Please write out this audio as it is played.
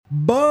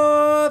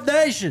Buff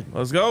Nation.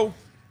 Let's go.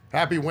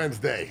 Happy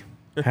Wednesday.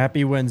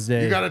 Happy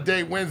Wednesday. You got a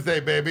date Wednesday,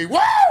 baby. Woo!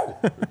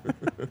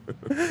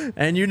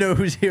 And you know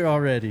who's here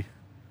already.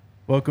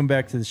 Welcome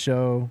back to the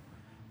show.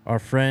 Our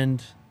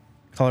friend,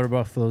 Colorado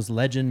Buffaloes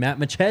legend, Matt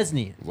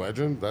McChesney.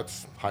 Legend?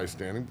 That's high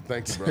standing.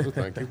 Thank you, brother.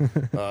 Thank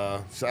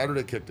you.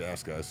 Saturday kicked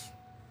ass, guys.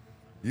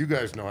 You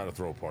guys know how to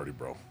throw a party,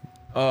 bro.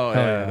 Oh,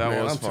 yeah. That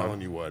Man, was I'm fun.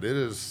 telling you what. It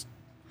is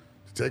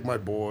to take my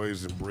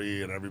boys and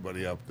Bree and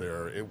everybody up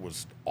there. It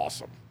was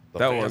awesome. The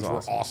fans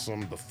were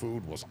awesome. The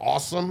food was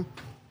awesome.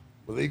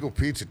 With Eagle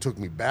Pete's, it took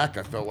me back.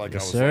 I felt like I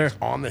was like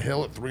on the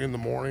hill at 3 in the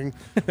morning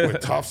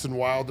with Tufts and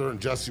Wilder and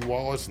Jesse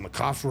Wallace, and the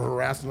cops were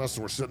harassing us,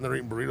 and we're sitting there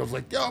eating burritos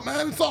like, yo,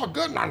 man, it's all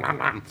good. Nom, nom,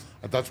 nom.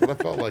 And that's what I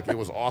felt like. It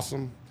was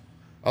awesome.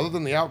 Other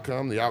than the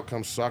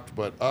outcome sucked,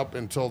 but up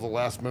until the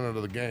last minute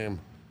of the game,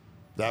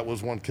 that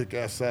was one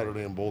kick-ass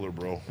Saturday in Boulder,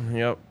 bro.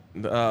 Yep.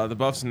 The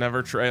Buffs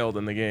never trailed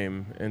in the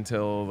game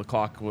until the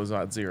clock was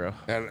at 0.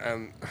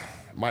 And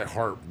my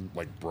heart,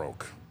 like,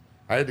 broke.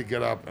 I had to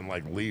get up and,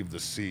 like, leave the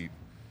seat.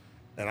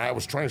 And I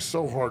was trying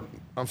so hard.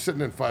 I'm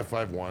sitting in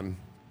 551.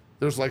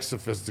 There's, like,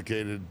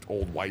 sophisticated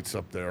old whites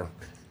up there.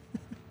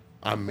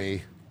 I'm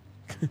me.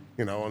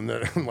 You know, and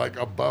then, like,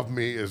 above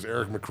me is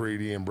Eric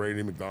McCready and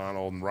Brady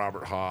McDonald and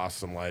Robert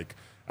Haas and, like,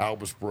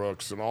 Albus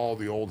Brooks and all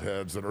the old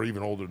heads that are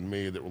even older than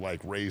me that were,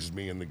 like, raised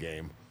me in the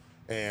game.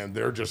 And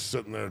they're just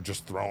sitting there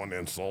just throwing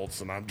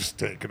insults, and I'm just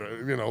taking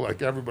it. You know,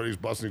 like, everybody's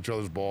busting each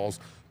other's balls.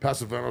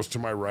 Pasaveno's to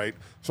my right.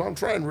 So I'm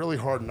trying really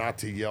hard not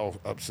to yell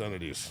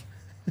obscenities.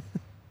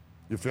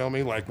 You feel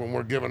me? Like, when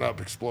we're giving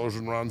up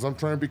explosion runs, I'm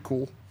trying to be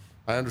cool.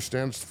 I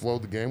understand it's the flow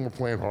of the game. We're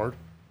playing hard.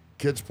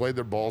 Kids played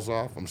their balls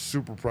off. I'm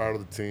super proud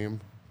of the team.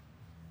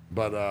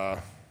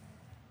 But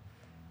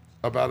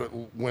about it,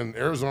 when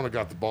Arizona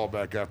got the ball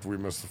back after we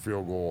missed the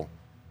field goal,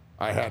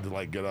 I had to,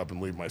 like, get up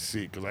and leave my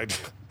seat because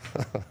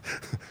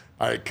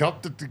I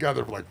kept it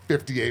together for, like,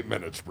 58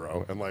 minutes,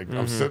 bro. And, like,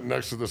 I'm sitting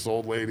next to this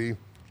old lady,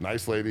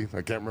 nice lady.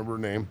 I can't remember her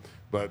name,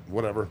 but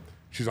whatever.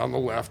 She's on the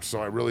left, so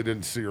I really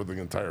didn't see her the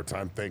entire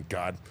time, thank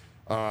God.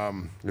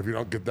 If you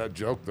don't get that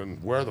joke, then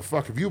where the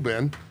fuck have you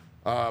been?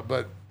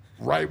 But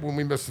right when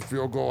we missed the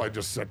field goal, I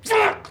just said,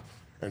 fuck!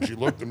 And she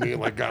looked at me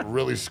and, like, got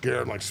really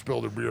scared and, like,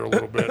 spilled her beer a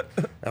little bit.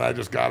 And I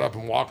just got up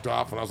and walked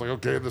off, and I was like,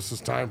 okay, this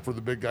is time for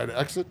the big guy to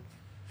exit.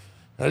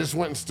 And I just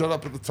went and stood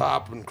up at the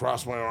top and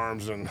crossed my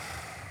arms and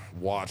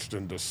watched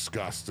in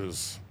disgust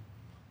as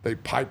they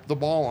piped the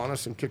ball on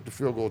us and kicked the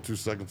field goal with 2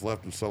 seconds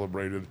left and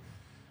celebrated.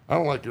 I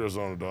don't like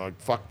Arizona, dog.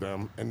 Fuck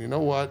them. And you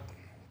know what?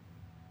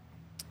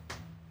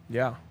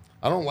 Yeah.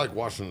 I don't like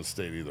Washington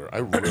State either. I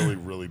really,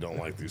 really don't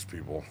like these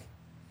people.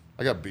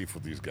 I got beef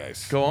with these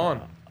guys. Go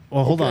on.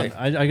 Well, hold on.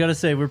 I got to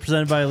say, we're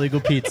presented by Illegal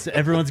Pete's.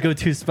 Everyone's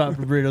go-to spot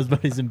for burritos,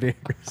 buddies, and beers.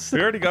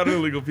 We already got an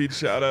Illegal Pete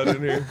shout-out in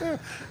here.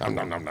 Nom,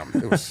 nom, nom, nom.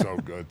 It was so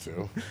good,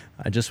 too.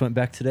 I just went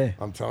back today.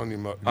 I'm telling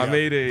you. I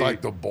made a...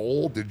 Like the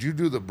bowl. Did you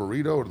do the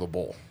burrito or the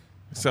bowl?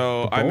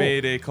 So I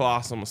made a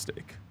colossal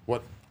mistake.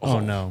 What? Oh,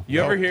 no.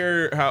 You ever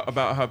hear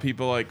about how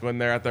people, like, when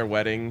they're at their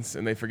weddings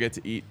and they forget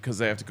to eat because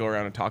they have to go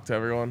around and talk to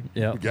everyone?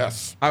 Yeah.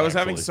 Yes. I was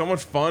having so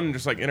much fun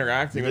just, like,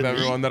 interacting with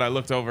everyone that I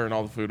looked over and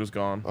all the food was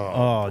gone.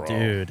 Oh, bro,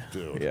 dude.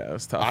 Yeah, it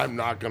was tough. I'm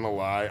not going to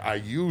lie. I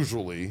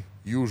usually,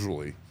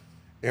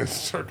 in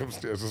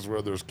circumstances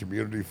where there's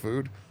community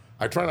food,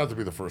 I try not to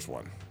be the first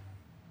one.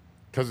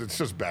 Because it's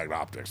just bad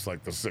optics,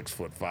 like the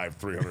 6'5",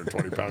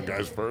 320-pound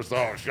guys first.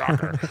 Oh,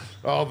 shocker!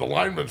 Oh, the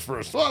lineman's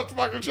first. Oh, it's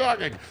fucking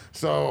shocking.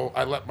 So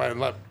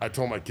I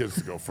told my kids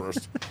to go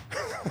first.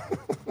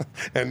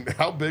 And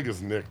how big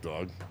is Nick,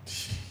 dog?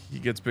 He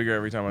gets bigger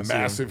every time I see him.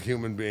 Massive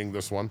human being,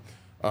 this one.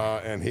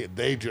 And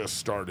they just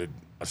started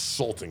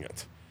assaulting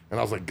it. And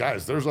I was like,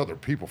 guys, there's other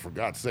people, for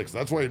God's sakes.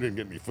 That's why he didn't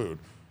get any food.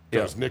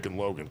 Because Nick and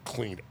Logan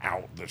cleaned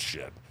out the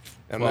shit.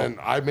 And then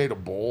I made a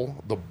bowl.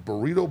 The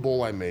burrito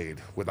bowl I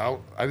made I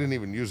didn't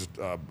even use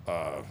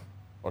a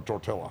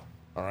tortilla,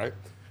 all right?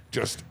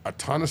 Just a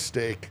ton of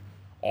steak,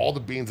 all the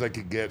beans I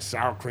could get,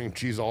 sour cream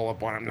cheese all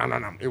up on it.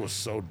 No. It was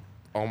so,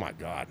 oh my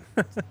God.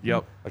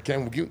 Yep. I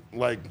can't,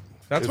 like,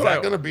 That's is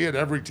that going to be at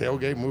every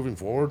tailgate moving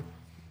forward?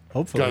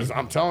 Hopefully. Because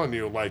I'm telling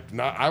you, like,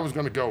 I was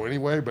going to go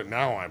anyway, but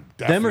now I'm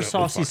definitely Them or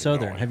Saucy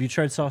Southern? going. Have you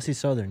tried Saucy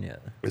Southern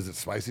yet? Is it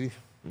spicy?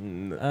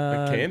 It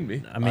can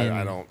be. I mean,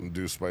 I don't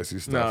do spicy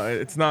stuff. No,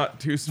 it's not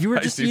too spicy. you were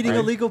just eating bro.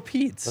 Illegal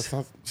Pete's. That's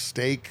not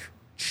steak,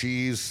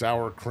 cheese,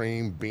 sour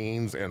cream,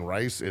 beans, and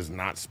rice is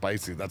not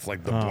spicy. That's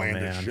like the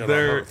blandest man. shit on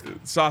Their earth.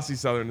 Saucy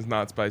Southern is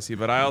not spicy,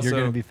 but I also You're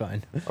going to be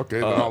fine. Okay,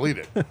 then I'll eat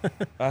it.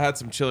 I had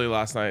some chili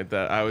last night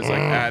that I was like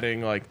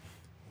adding like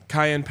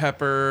cayenne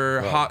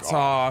pepper, hot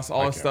sauce,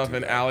 all this stuff,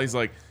 and Allie's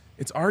like,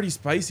 it's already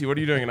spicy. What are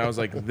you doing? And I was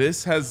like,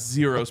 this has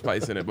 0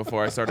 spice in it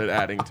before I started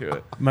adding to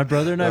it. My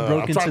brother and I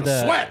broke into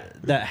sweat.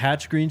 that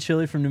Hatch green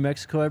chili from New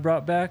Mexico I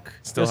brought back.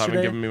 Still yesterday.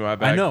 haven't given me my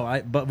bag. I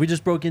know, but we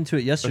just broke into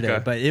it yesterday.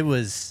 Okay. But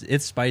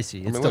it's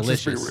spicy. It's Let's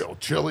delicious. just be real.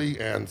 Chili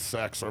and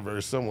sex are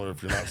very similar.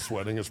 If you're not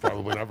sweating, it's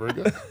probably not very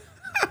good.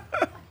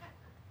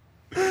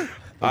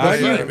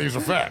 These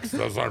are facts.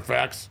 Those aren't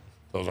facts.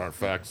 Those aren't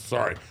facts.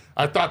 Sorry.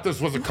 I thought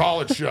this was a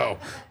college show.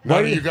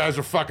 None of you guys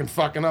are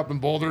fucking up in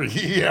Boulder.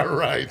 Yeah,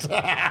 right.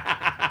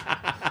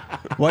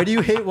 Why do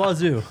you hate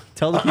Wazoo?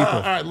 Tell the people.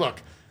 All right,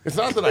 look. It's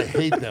not that I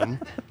hate them.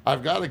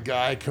 I've got a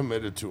guy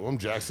committed to him.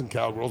 Jackson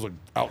Cowgirl's an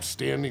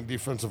outstanding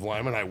defensive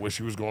lineman. I wish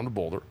he was going to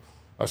Boulder.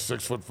 A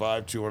 6'5",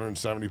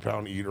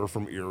 270-pound eater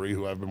from Erie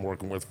who I've been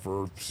working with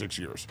for 6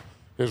 years.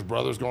 His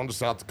brother's going to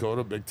South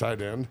Dakota, big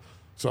tight end.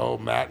 So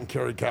Matt and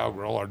Carrie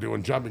Cowgirl are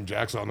doing jumping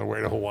jacks on their way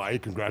to Hawaii.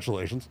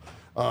 Congratulations.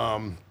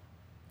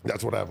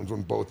 That's what happens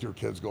when both your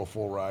kids go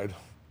full ride.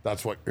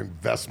 That's what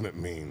investment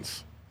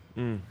means.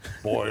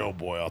 Boy, oh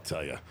boy, I'll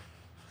tell you.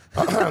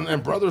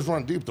 And brothers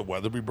run deep. The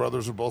Weatherby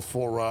brothers are both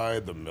full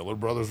ride. The Miller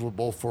brothers were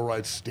both full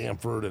ride.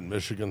 Stanford and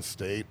Michigan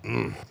State.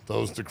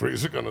 Those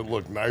degrees are going to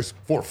look nice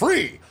for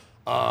free.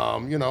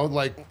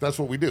 That's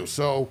what we do.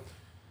 So,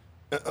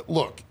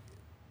 look,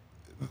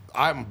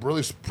 I'm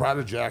really proud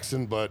of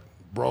Jackson, but,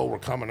 bro, we're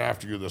coming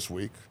after you this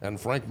week. And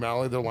Frank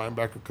Malley, their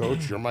linebacker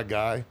coach, you're my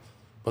guy.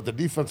 But the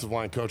defensive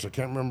line coach, I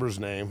can't remember his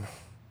name.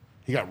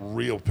 He got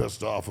real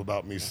pissed off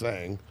about me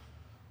saying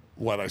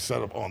what I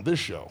said up on this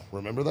show.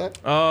 Remember that?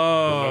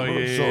 Oh,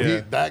 Remember? yeah.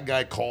 So that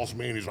guy calls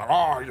me and he's like,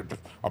 you're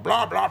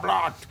blah, blah,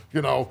 blah.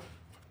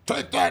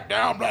 Take that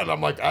down. Blah. And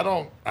I'm like, I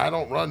don't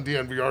run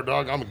DNVR,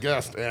 dog. I'm a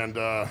guest. And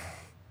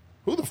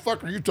who the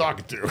fuck are you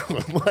talking to?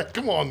 I'm like,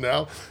 come on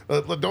now.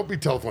 Don't be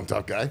telephone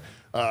tough guy.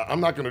 I'm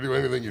not going to do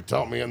anything you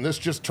tell me. And this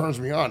just turns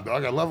me on,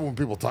 dog. I love it when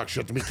people talk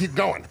shit to me. Keep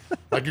going.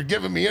 Like you're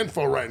giving me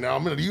info right now.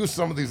 I'm going to use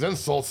some of these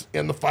insults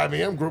in the 5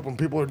 a.m. group when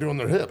people are doing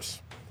their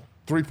hips.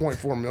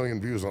 3.4 million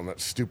views on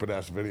that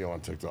stupid-ass video on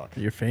TikTok.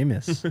 You're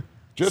famous.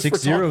 Just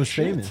 6-0 is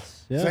shit.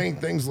 famous. Yeah. Saying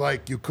things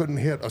like you couldn't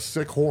hit a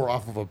sick whore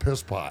off of a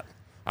piss pot.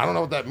 I don't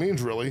know what that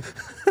means really,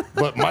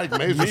 but Mike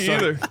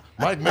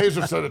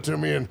Mazur said it to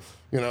me, and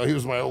he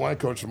was my O-line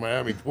coach in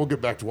Miami. We'll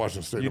get back to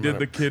Washington State. You did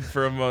the kid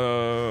from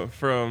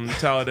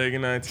Talladega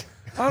Nights.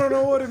 I don't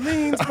know what it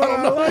means, but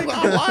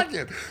I like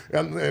it.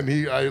 And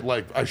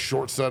I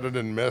short-sighted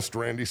and missed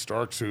Randy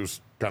Starks, who's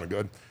kind of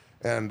good,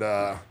 and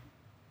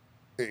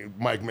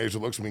Mike Mazur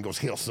looks at me and goes,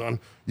 "Hell, son,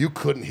 you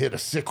couldn't hit a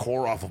sick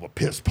whore off of a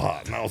piss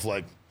pot." And I was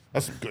like,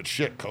 "That's some good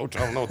shit, coach.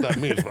 I don't know what that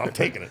means, but I'm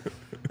taking it."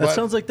 That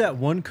sounds like that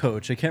one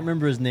coach. I can't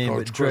remember his name.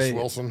 Coach but Chris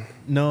Wilson?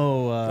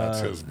 No.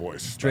 That's his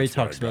voice. Dre That's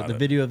where talks I got about the it.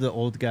 video of the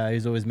old guy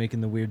who's always making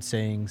the weird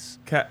sayings.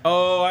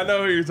 Oh, I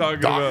know who you're talking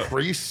Doc about.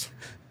 Priest.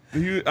 I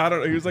don't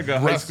know. He was like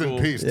a high Rest school.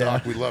 in peace, Yeah.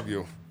 Doc. We love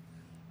you.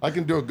 I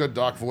can do a good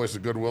Doc voice, a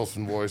good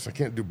Wilson voice. I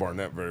can't do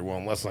Barnett very well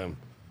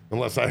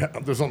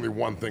there's only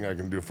one thing I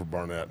can do for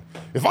Barnett.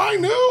 If I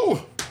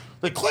knew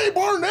that Clay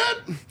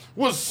Barnett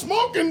was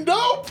smoking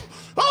dope,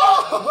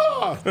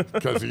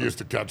 because he used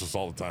to catch us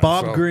all the time.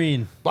 Bob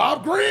Green.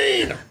 Bob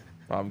Green.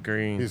 Bob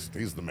Green.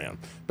 He's the man.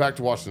 Back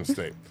to Washington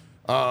State.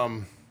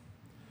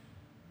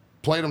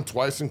 Played them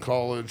twice in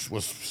college.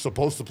 Was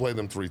supposed to play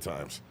them 3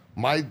 times.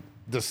 My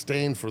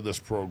disdain for this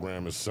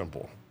program is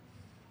simple.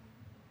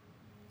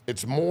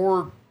 It's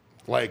more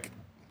like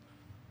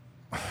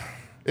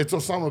it's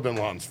Osama bin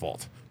Laden's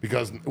fault.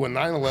 Because when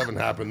 9/11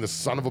 happened, this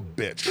son of a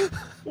bitch.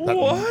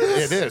 What?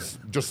 It is.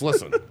 Just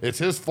listen. It's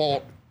his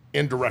fault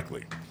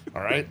indirectly.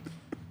 All right?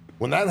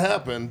 When that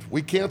happened,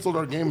 we canceled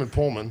our game in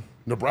Pullman.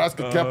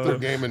 Nebraska kept their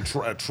game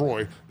at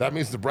Troy. That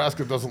means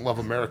Nebraska doesn't love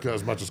America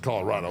as much as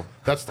Colorado.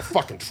 That's the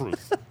fucking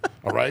truth.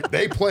 All right?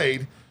 They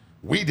played.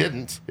 We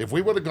didn't. If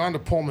we would have gone to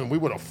Pullman, we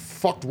would have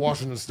fucked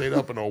Washington State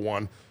up in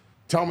 01.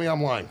 Tell me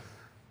I'm lying.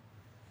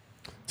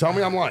 Tell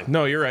me I'm lying.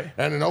 No, you're right.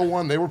 And in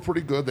 01, they were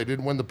pretty good. They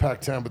didn't win the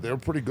Pac-10, but they were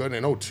pretty good. And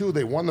in 02,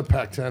 they won the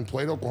Pac-10,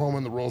 played Oklahoma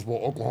in the Rose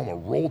Bowl. Oklahoma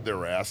rolled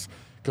their ass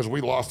because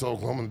we lost to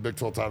Oklahoma in the Big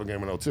 12 title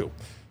game in 02.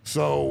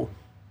 So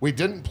we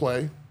didn't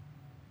play.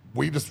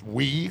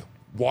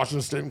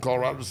 Washington State and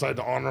Colorado, decided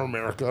to honor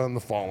America and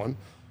the fallen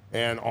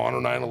and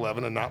honor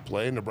 9/11 and not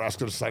play.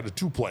 Nebraska decided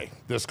to play.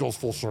 This goes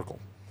full circle.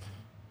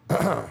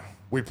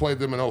 We played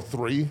them in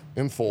 03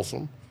 in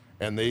Folsom,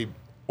 and in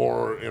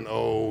 03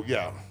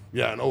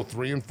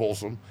 in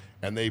Folsom,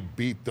 and they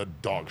beat the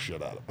dog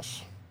shit out of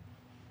us.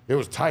 It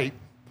was tight,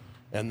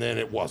 and then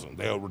it wasn't.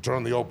 They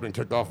returned the opening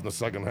kickoff in the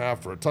second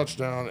half for a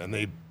touchdown, and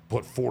they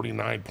put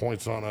 49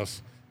 points on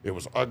us. It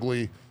was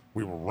ugly.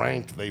 We were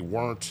ranked. They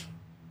weren't.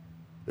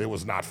 It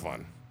was not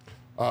fun.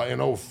 In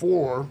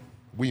 04,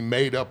 we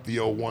made up the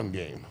 01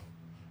 game.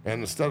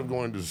 And instead of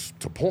going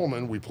to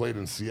Pullman, we played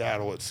in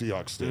Seattle at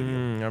Seahawks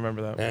Stadium. I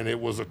remember that. And it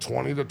was a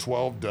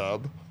 20-12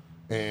 dub.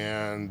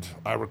 And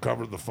I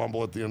recovered the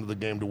fumble at the end of the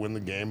game to win the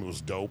game. It was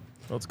dope.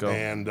 Let's go.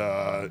 And,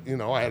 I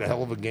had a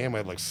hell of a game. I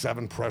had like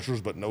 7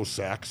 pressures, but no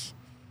sacks.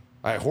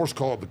 I horse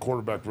called the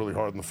quarterback really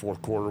hard in the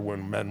fourth quarter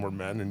when men were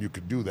men, and you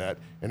could do that.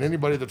 And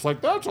anybody that's like,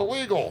 that's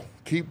illegal,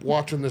 keep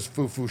watching this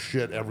foo-foo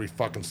shit every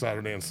fucking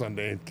Saturday and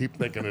Sunday and keep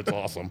thinking it's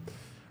awesome.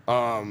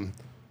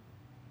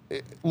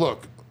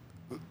 Look,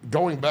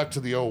 going back to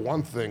the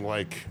 01 thing,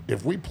 like,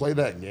 if we play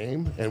that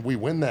game and we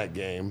win that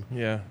game,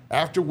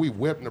 after we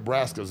whip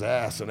Nebraska's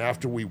ass and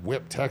after we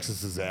whip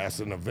Texas's ass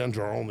and avenge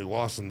our only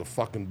loss in the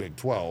fucking Big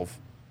 12,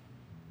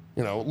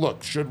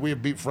 look, should we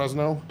have beat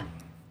Fresno?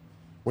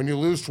 when you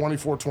lose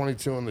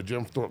 24-22 in the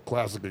Jim Thorpe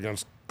Classic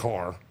against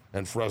Carr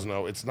and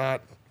Fresno, it's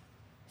not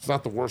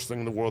the worst thing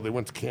in the world. They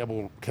went to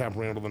Camp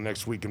Randall the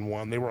next week and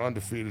won. They were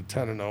undefeated,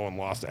 10-0, and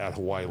lost at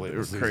Hawaii late. They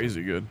were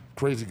crazy good.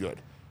 Crazy good.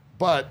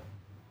 But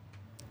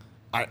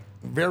I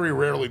very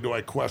rarely do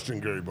I question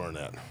Gary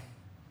Barnett.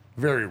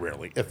 Very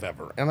rarely, if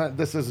ever. And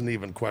this isn't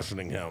even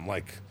questioning him.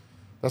 Like,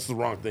 that's the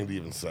wrong thing to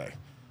even say.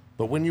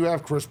 But when you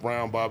have Chris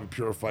Brown, Bobby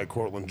Purify,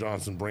 Cortland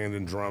Johnson,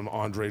 Brandon Drum,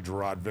 Andre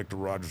Gerard, Victor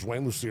Rogers,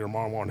 Wayne Lucier,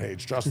 Marwan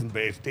Hayes, Justin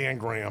Bates, Dan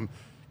Graham,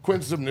 Quinn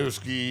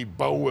Zimnewski,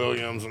 Bo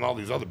Williams, and all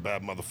these other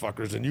bad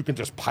motherfuckers, and you can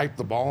just pipe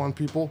the ball on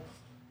people,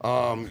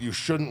 you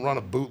shouldn't run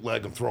a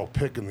bootleg and throw a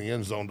pick in the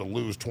end zone to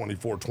lose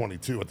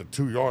 24-22 at the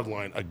 2-yard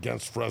line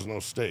against Fresno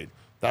State.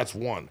 That's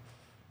one.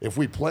 If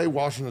we play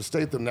Washington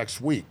State the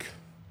next week,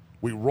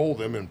 we roll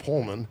them in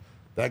Pullman.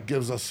 That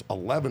gives us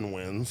 11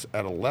 wins.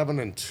 At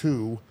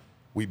 11-2,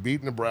 we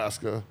beat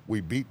Nebraska,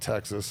 we beat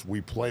Texas,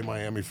 we play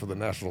Miami for the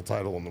national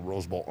title in the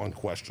Rose Bowl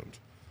unquestioned.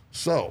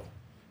 So,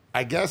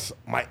 I guess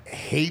my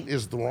hate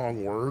is the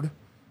wrong word.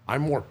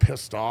 I'm more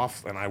pissed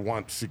off, and I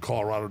want to see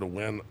Colorado to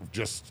win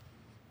just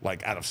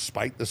like out of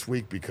spite this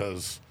week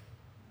because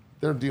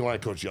their D-line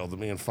coach yelled at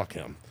me, and fuck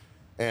him.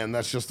 And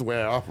that's just the way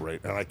I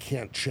operate, and I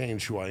can't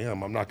change who I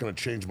am. I'm not going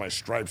to change my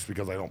stripes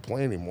because I don't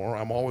play anymore.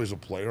 I'm always a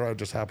player. I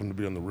just happen to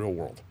be in the real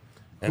world.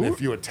 And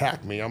if you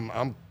attack me,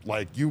 I'm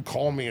like, you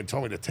call me and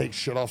tell me to take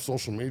shit off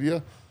social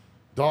media.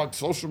 Dog,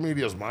 social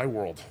media is my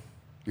world.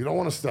 You don't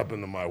want to step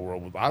into my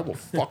world. I will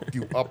fuck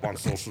you up on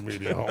social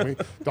media,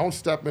 homie. Don't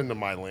step into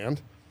my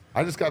land.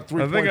 I just got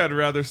 3 I think I'd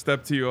rather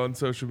step to you on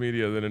social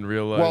media than in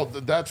real life. Well,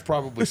 that's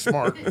probably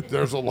smart.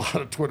 There's a lot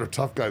of Twitter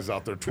tough guys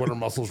out there. Twitter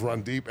muscles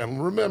run deep.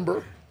 And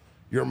remember,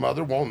 your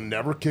mother won't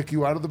never kick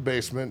you out of the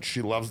basement.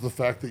 She loves the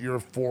fact that you're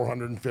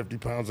 450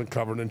 pounds and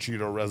covered in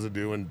Cheeto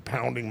residue and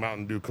pounding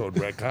Mountain Dew Code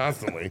Red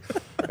constantly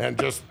and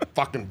just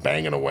fucking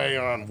banging away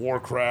on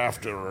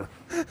Warcraft or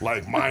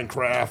like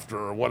Minecraft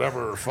or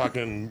whatever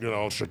fucking,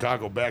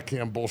 Chicago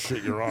backhand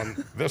bullshit you're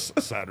on this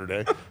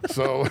Saturday.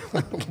 So,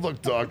 look,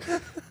 dog,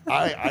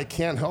 I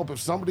can't help if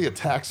somebody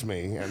attacks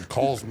me and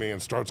calls me and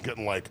starts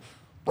getting like,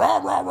 rah,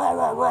 rah, rah,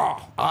 rah,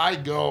 rah. I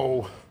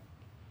go,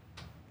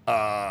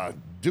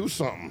 do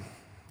something.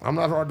 I'm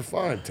not hard to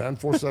find.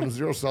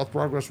 10470 South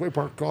Progress Way,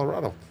 Park,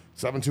 Colorado.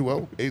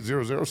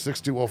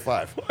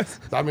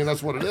 720-800-6205. I mean,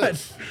 that's what it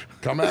is.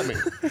 Come at me.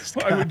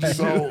 Why would you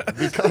do that?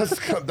 Because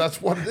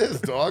that's what it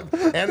is, dog.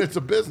 And it's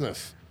a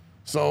business.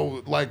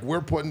 So, like,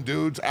 we're putting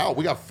dudes out.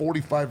 We got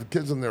 45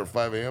 kids in there at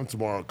 5 a.m.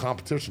 tomorrow,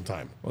 competition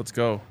time. Let's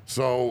go.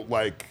 So,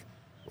 like,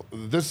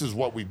 this is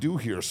what we do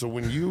here. So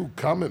when you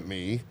come at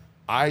me,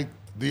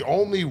 the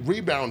only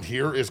rebound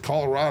here is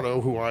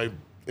Colorado, who I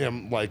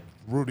am, like,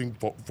 rooting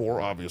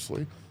for,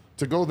 obviously,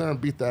 to go there and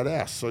beat that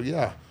ass. So,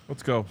 yeah.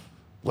 Let's go.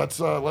 Let's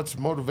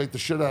motivate the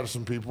shit out of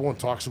some people and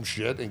talk some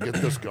shit and get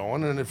this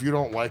going. And if you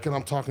don't like it,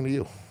 I'm talking to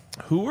you.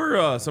 Who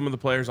were some of the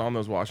players on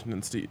those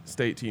Washington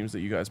State teams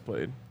that you guys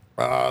played?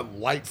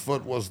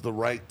 Lightfoot was the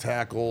right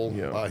tackle.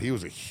 Yeah. He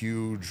was a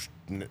huge,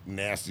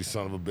 nasty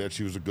son of a bitch.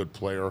 He was a good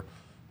player.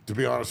 To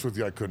be honest with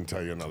you, I couldn't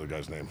tell you another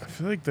guy's name. I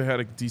feel like they had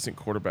a decent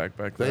quarterback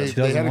back then.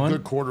 They had a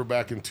good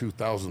quarterback in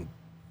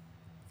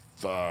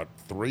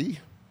 2003.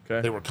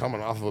 Okay. They were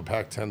coming off of a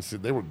Pac-10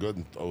 seed. They were good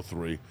in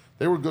 03.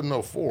 They were good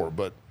in 04,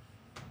 but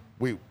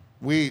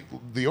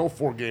the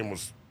 04 game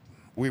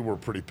we were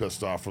pretty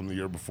pissed off from the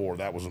year before.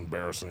 That was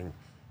embarrassing,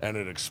 and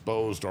it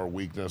exposed our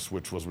weakness,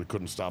 which was we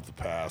couldn't stop the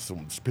pass,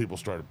 and people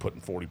started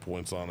putting 40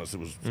 points on us.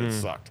 It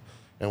sucked.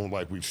 And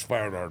we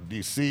fired our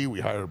DC.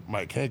 We hired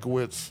Mike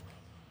Hankowitz.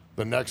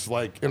 The next,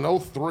 in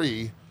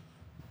 03,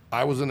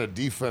 I was in a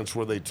defense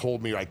where they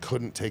told me I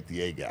couldn't take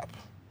the A gap.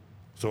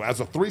 So as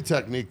a 3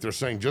 technique, they're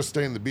saying just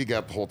stay in the B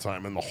gap the whole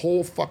time. And the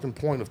whole fucking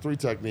point of 3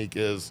 technique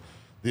is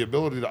the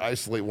ability to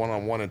isolate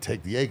one-on-one and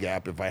take the A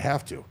gap if I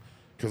have to,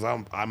 because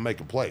I'm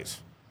making plays.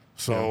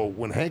 So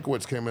when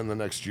Hankowitz came in the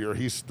next year,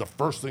 the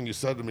first thing he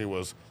said to me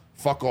was,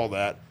 fuck all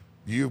that.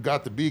 You've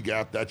got the B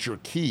gap. That's your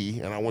key,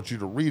 and I want you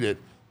to read it,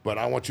 but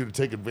I want you to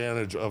take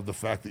advantage of the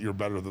fact that you're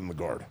better than the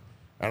guard.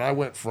 And I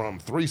went from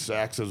 3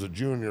 sacks as a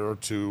junior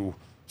to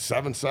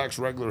 7 sacks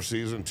regular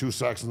season, 2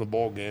 sacks in the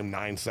bowl game,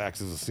 9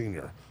 sacks as a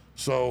senior.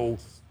 So,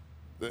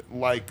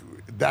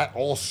 that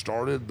all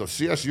started. The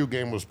CSU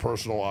game was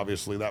personal,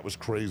 obviously. That was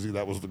crazy.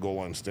 That was the goal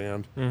line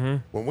stand. Mm-hmm.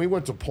 When we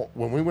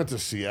went to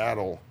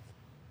Seattle,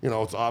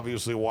 it's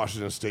obviously a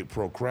Washington State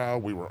pro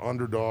crowd. We were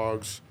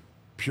underdogs.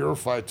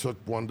 Purify took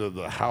one to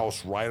the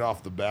house right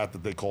off the bat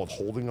that they called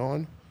holding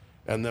on.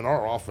 And then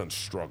our offense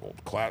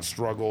struggled. Klatt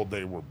struggled.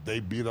 They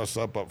beat us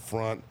up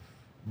front.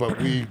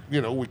 But we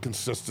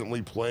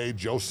consistently played.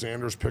 Joe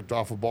Sanders picked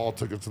off a ball,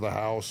 took it to the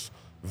house.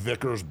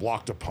 Vickers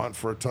blocked a punt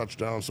for a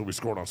touchdown. So we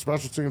scored on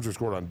special teams. We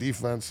scored on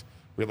defense.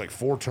 We had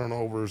 4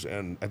 turnovers,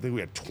 and I think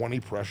we had 20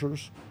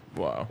 pressures.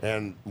 Wow.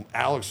 And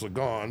Alex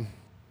Lagon,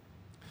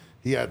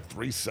 he had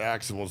 3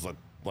 sacks and was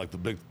like the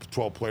Big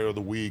 12 player of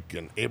the week.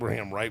 And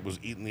Abraham Wright was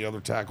eating the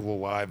other tackle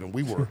alive. And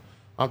we were...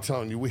 I'm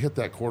telling you, we hit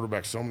that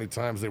quarterback so many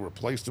times. They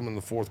replaced him in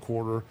the 4th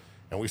quarter,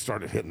 and we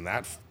started hitting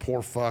that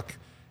poor fuck.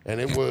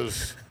 And it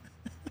was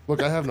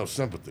Look, I have no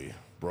sympathy,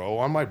 bro.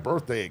 On my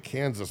birthday at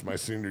Kansas, my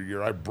senior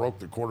year, I broke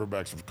the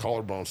quarterback's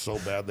collarbone so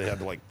bad they had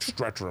to, like,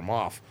 stretcher him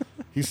off.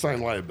 He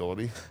signed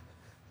liability.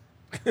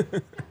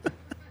 The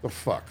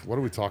fuck? What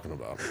are we talking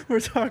about? We're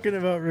talking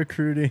about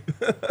recruiting.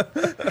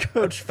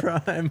 Coach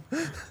Prime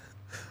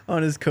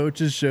on his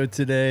coach's show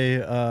today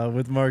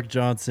with Mark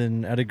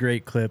Johnson at a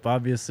great clip.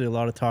 Obviously, a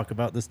lot of talk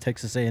about this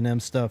Texas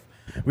A&M stuff.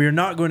 We are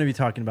not going to be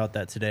talking about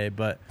that today,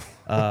 but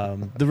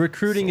the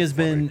recruiting has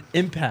been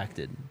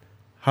impacted.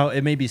 How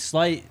it may be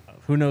slight.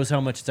 Who knows how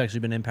much it's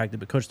actually been impacted,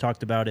 but Coach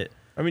talked about it.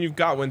 I mean, you've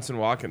got Winston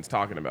Watkins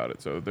talking about it,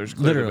 so there's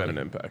clearly been an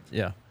impact.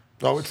 Yeah.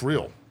 Oh, it's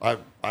real.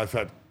 I've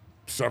had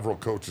several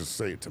coaches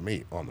say it to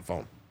me on the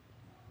phone.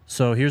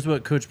 So here's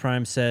what Coach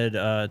Prime said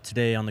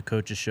today on the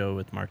coach's show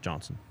with Mark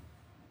Johnson.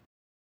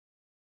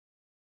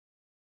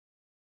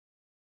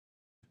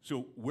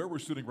 So where we're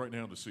sitting right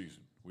now in the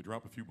season, we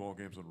drop a few ball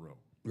games in a row.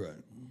 Right.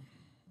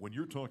 When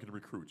you're talking to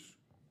recruits,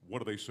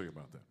 what do they say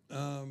about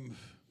that?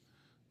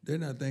 They're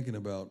not thinking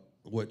about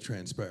what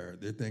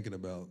transpired. They're thinking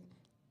about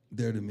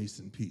they're the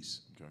missing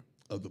piece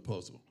of the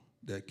puzzle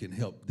that can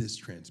help this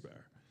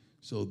transpire.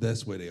 So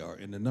that's where they are.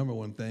 And the number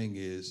one thing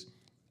is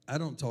I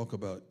don't talk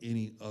about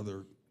any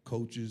other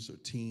coaches or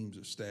teams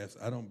or staffs.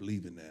 I don't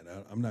believe in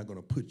that. I'm not going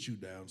to put you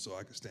down so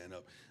I can stand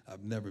up.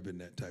 I've never been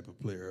that type of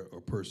player or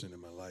person in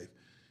my life.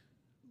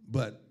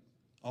 But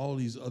all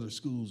these other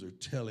schools are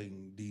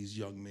telling these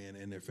young men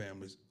and their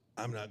families,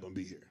 I'm not going to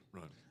be here.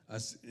 Right.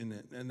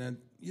 And then,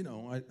 you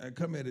know, I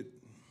come at it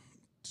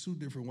two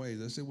different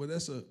ways. I said, well,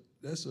 that's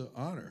an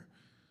honor.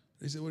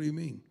 They said, what do you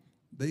mean?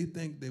 They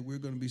think that we're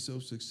going to be so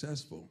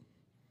successful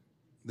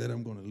that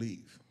I'm going to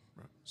leave.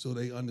 Right. So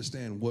they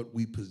understand what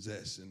we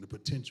possess and the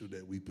potential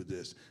that we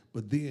possess.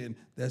 But then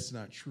that's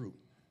not true.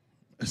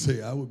 I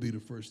say I would be the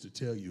first to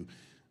tell you.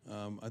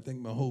 I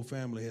think my whole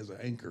family has an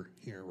anchor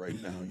here right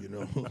now, you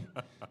know.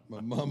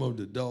 My mama,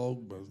 the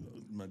dog,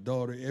 my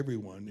daughter,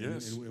 everyone.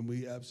 Yes. And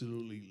we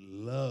absolutely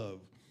love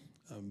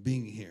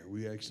being here.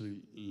 We actually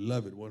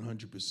love it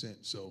 100%.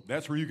 So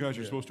That's where you guys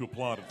are supposed to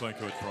applaud and thank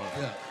Coach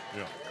Prime.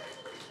 Yeah.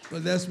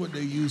 But that's what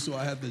they use, so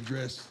I have to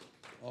address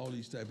all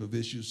these type of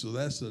issues. So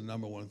that's the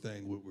number one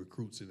thing with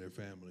recruits and their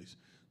families.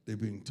 They're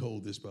being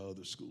told this by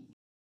other schools.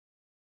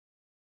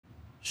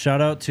 Shout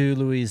out to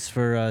Luis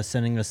for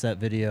sending us that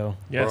video.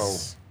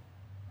 Yes.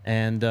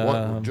 And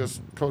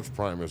Just Coach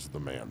Prime is the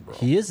man, bro.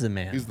 he is the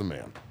man. He's the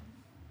man.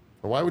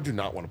 Why would you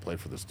not want to play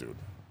for this dude?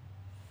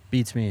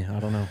 Beats me. I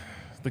don't know.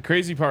 The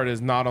crazy part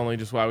is not only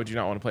just why would you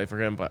not want to play for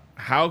him, but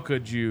how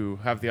could you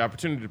have the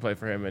opportunity to play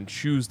for him and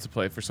choose to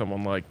play for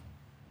someone like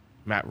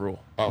Matt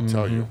Rule? I'll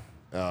tell you.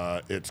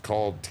 It's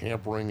called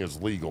tampering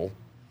is legal,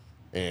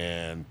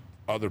 and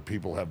other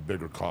people have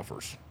bigger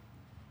coffers.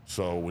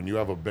 So when you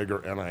have a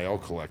bigger NIL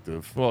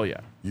collective, Well,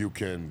 yeah. you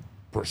can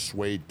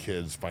persuade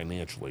kids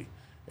financially,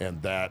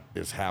 and that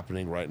is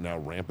happening right now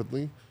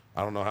rampantly.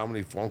 I don't know how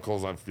many phone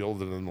calls I've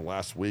fielded in the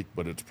last week,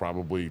 but it's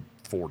probably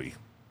 40.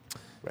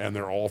 And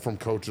they're all from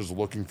coaches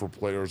looking for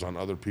players on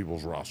other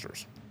people's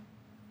rosters.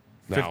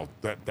 Now,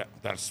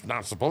 that's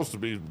not supposed to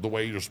be the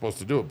way you're supposed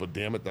to do it, but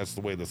damn it, that's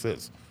the way this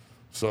is.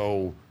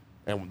 So,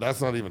 and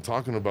that's not even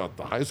talking about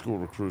the high school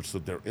recruits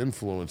that they're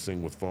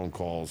influencing with phone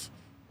calls,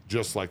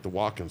 just like the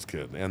Watkins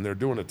kid. And they're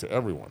doing it to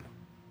everyone.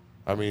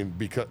 I mean,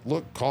 because,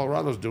 look,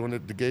 Colorado's doing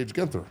it to Gage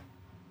Ginther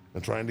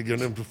and trying to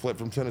get him to flip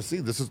from Tennessee.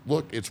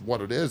 Look, it's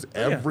what it is.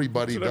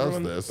 Everybody does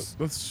this.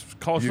 That's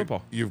college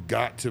football. You've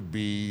got to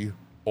be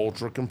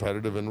ultra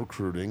competitive in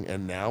recruiting,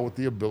 and now with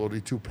the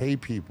ability to pay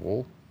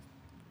people.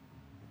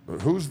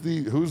 Who's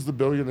the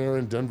billionaire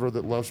in Denver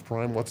that loves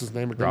Prime? What's his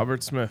name again?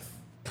 Robert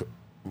Smith.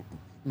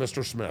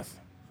 Mr. Smith.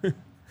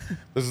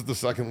 This is the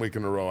second week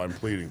in a row I'm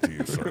pleading to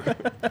you, sir.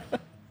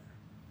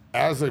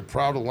 As a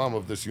proud alum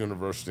of this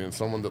university and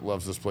someone that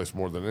loves this place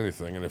more than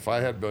anything, and if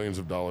I had billions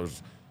of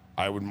dollars,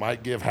 I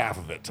might give half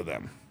of it to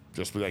them.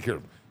 Just be like,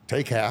 here,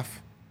 take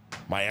half.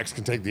 My ex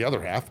can take the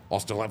other half. I'll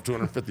still have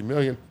 $250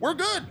 million. We're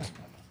good.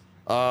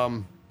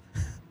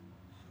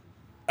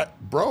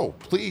 Bro,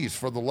 please,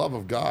 for the love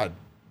of God,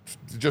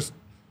 just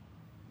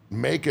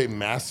make a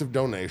massive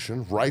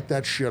donation, write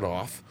that shit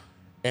off,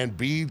 and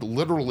be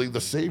literally the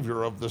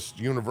savior of this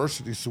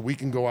university so we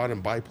can go out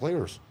and buy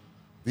players.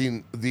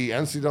 The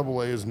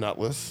NCAA is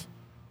nutless.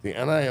 The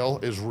NIL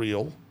is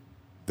real.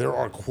 There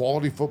are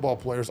quality football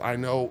players. I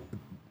know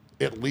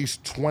at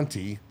least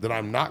 20 that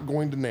I'm not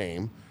going to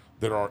name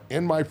that are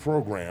in my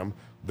program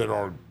that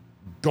are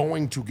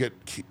going to get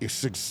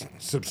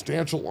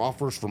substantial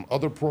offers from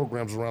other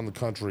programs around the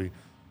country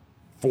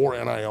for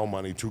NIL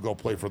money to go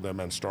play for them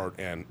and start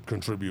and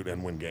contribute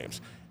and win games.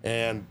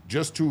 And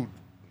just to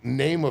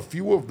name a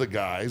few of the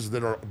guys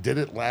that did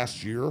it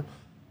last year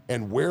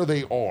and where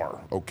they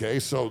are, okay?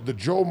 So the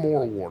Joe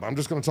Moore Award, I'm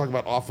just going to talk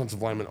about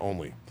offensive linemen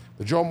only.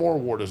 The Joe Moore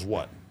Award is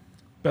what?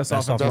 Best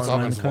offensive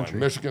lineman in the country.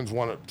 Michigan's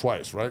won it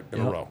twice, right?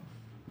 In a row.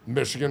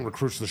 Michigan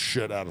recruits the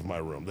shit out of my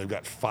room. They've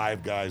got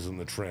 5 guys in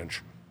the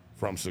trench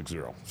from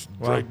 6-0.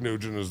 Drake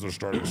Nugent is their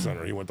starting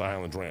center. He went to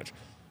Highland Ranch.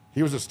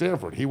 He was at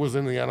Stanford. He was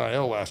in the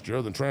NIL last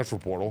year, the transfer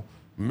portal.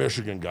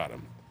 Michigan got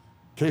him.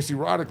 Casey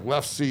Roddick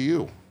left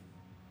CU.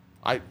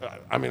 I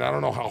mean, I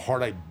don't know how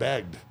hard I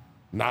begged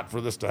not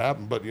for this to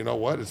happen, but you know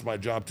what? It's my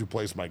job to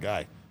place my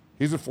guy.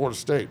 He's at Florida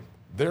State.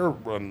 They're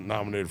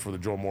nominated for the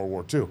Joe Moore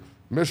Award too.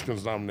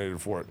 Michigan's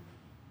nominated for it.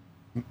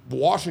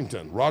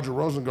 Washington, Roger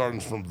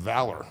Rosengarten's from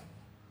Valor.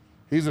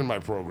 He's in my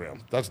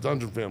program. That's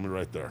Dungeon Family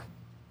right there.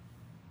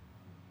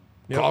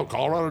 Yep.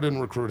 Colorado didn't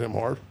recruit him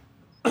hard.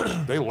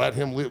 They let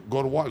him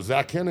go to Washington.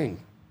 Zach Henning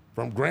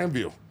from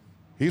Grandview.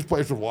 He's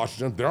played for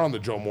Washington. They're on the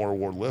Joe Moore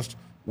Award list.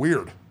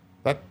 Weird.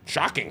 That's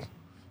shocking.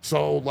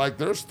 So, like,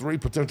 there's 3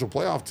 potential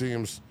playoff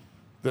teams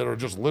that are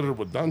just littered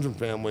with Dungeon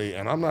Family,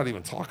 and I'm not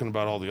even talking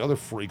about all the other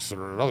freaks that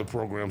are at other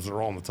programs that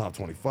are all in the top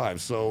 25.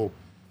 So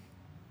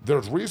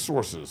there's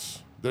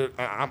resources.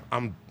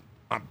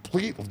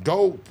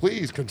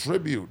 Please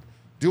contribute.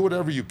 Do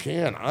whatever you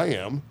can. I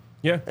am.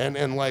 Yeah.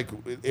 And like,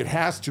 it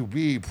has to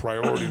be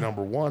priority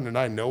number one, and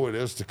I know it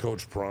is to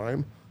Coach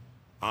Prime.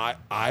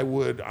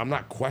 I'm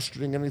not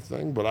questioning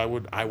anything, but I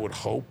would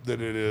hope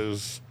that it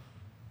is.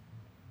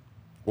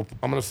 Well,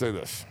 I'm going to say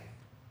this.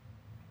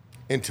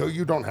 Until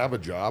you don't have a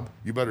job,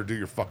 you better do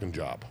your fucking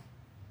job.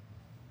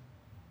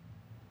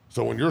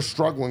 So when you're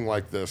struggling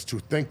like this, to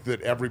think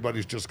that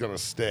everybody's just going to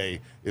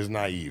stay is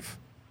naive.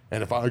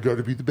 And if I go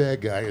to be the bad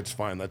guy, it's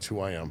fine. That's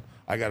who I am.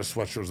 I got a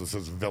sweatshirt that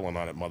says villain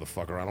on it,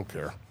 motherfucker. I don't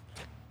care.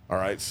 All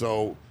right,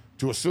 so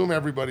to assume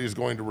everybody is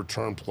going to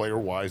return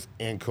player-wise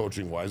and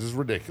coaching-wise is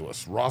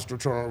ridiculous. Roster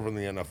turnover in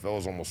the NFL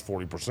is almost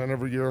 40%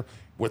 every year,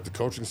 with the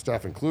coaching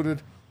staff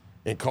included.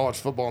 In college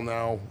football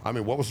now, I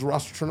mean, what was the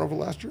roster turnover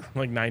last year?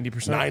 Like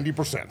 90%.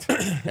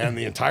 90%. And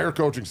the entire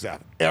coaching staff,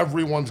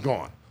 everyone's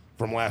gone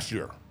from last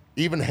year.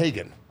 Even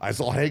Hagan. I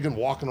saw Hagan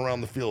walking around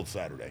the field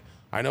Saturday.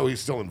 I know he's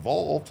still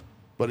involved,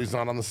 but he's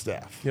not on the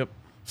staff. Yep.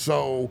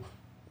 So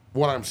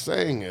what I'm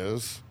saying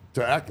is,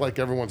 to act like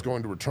everyone's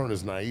going to return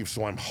is naive.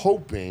 So I'm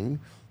hoping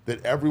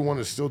that everyone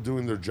is still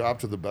doing their job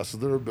to the best of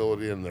their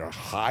ability, and they're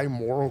high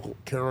moral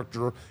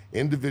character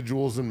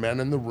individuals and men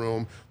in the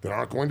room that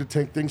aren't going to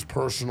take things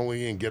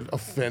personally and get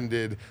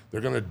offended.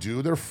 They're going to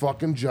do their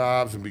fucking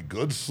jobs and be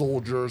good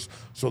soldiers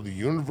so the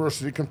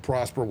university can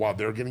prosper while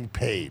they're getting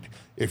paid.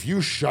 If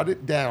you shut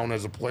it down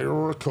as a player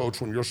or a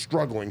coach when you're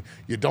struggling,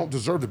 you don't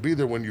deserve to be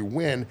there when you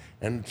win,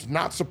 and it's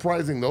not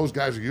surprising those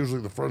guys are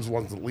usually the first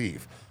ones that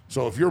leave.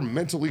 So if you're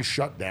mentally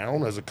shut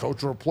down as a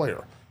coach or a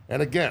player,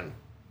 and again,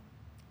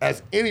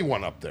 as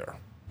anyone up there,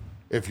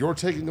 if you're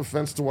taking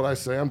offense to what I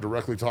say, I'm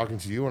directly talking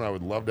to you, and I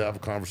would love to have a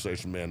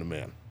conversation man to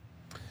man.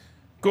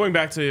 Going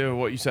back to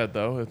what you said,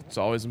 though, it's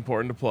always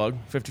important to plug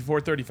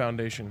 5430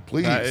 Foundation.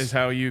 Please. That is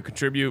how you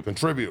contribute.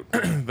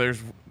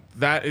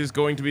 That is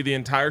going to be the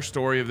entire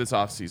story of this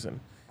offseason,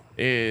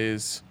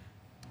 is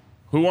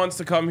who wants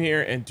to come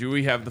here, and do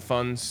we have the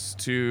funds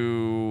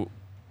to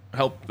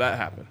help that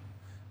happen?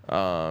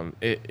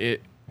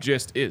 It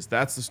just is.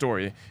 That's the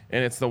story.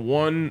 And it's the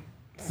one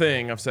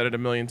thing, I've said it a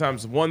million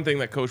times, one thing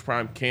that Coach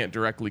Prime can't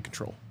directly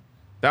control.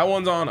 That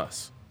one's on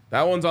us.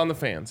 That one's on the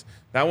fans.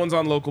 That one's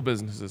on local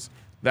businesses.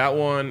 That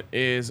one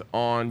is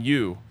on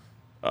you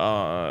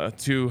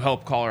to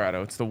help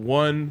Colorado. It's the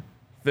one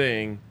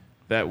thing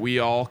that we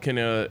all can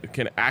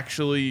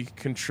actually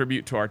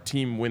contribute to our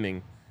team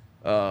winning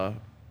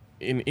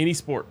in any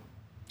sport.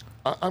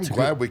 I'm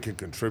glad we can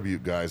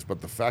contribute, guys, but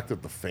the fact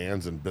that the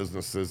fans and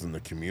businesses and the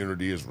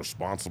community is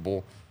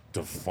responsible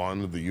to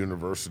fund the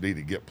university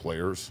to get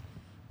players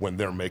when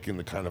they're making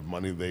the kind of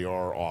money they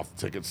are off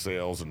ticket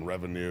sales and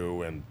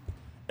revenue and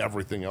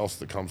everything else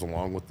that comes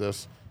along with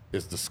this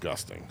is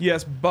disgusting.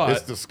 Yes, but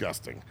it's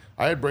disgusting.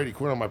 I had Brady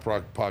Quinn on my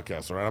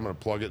podcast, all right? I'm going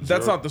to plug it.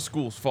 That's not the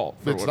school's fault.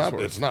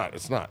 It's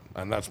not.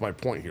 And that's my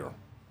point here.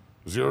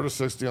 0 to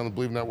 60 on the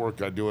Believe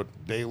Network. I do it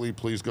daily.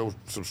 Please go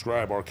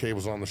subscribe. RK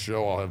was on the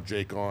show. I'll have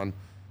Jake on.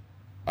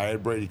 I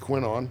had Brady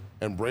Quinn on,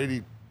 and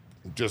Brady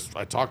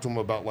I talked to him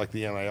about like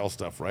the NIL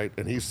stuff, right?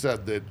 And he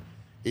said that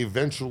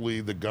eventually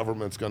the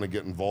government's going to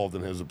get involved,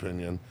 in his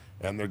opinion,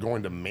 and they're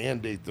going to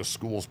mandate the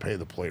schools pay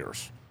the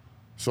players.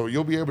 So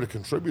you'll be able to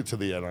contribute to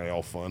the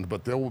NIL fund,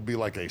 but there will be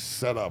like a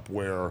setup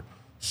where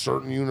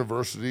certain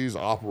universities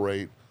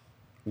operate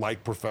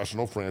like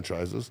professional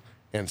franchises,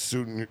 and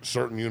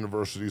certain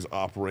universities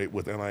operate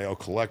with NIL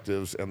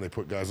collectives, and they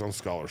put guys on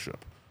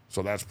scholarship.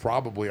 So that's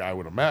probably, I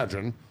would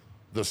imagine,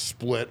 the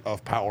split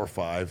of Power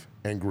 5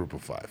 and Group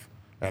of 5.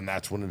 And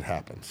that's when it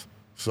happens.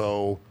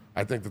 So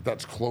I think that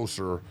that's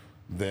closer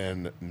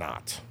than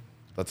not.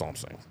 That's all I'm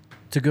saying.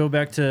 To go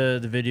back to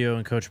the video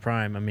and Coach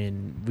Prime, I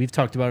mean, we've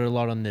talked about it a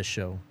lot on this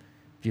show.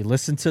 If you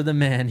listen to the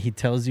man, he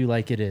tells you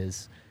like it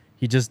is.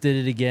 He just did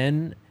it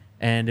again.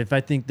 And if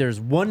I think there's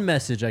one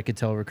message I could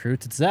tell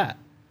recruits, it's that.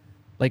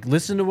 Like,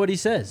 listen to what he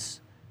says.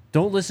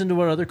 Don't listen to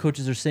what other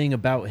coaches are saying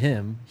about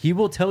him. He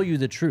will tell you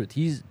the truth.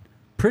 He's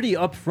pretty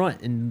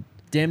upfront in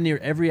damn near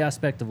every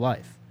aspect of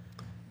life.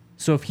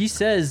 So if he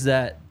says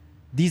that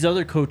these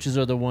other coaches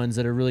are the ones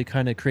that are really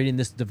kind of creating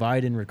this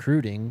divide in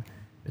recruiting,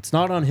 it's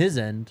not on his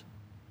end.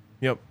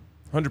 Yep,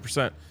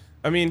 100%.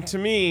 I mean, to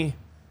me,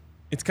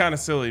 it's kind of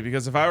silly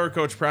because if I were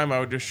Coach Prime, I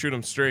would just shoot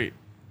him straight.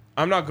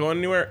 I'm not going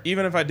anywhere.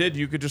 Even if I did,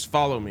 you could just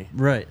follow me.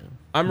 Right.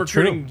 I'm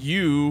recruiting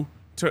you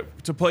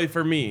to play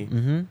for me.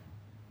 Mm-hmm.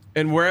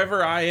 And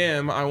wherever I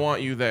am, I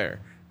want you there.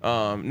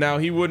 Now,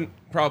 he wouldn't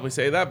probably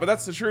say that, but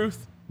that's the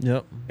truth.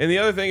 Yep. And the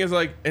other thing is,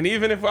 like, and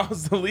even if I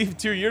was to leave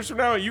 2 years from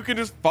now, you can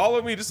just follow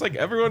me just like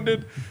everyone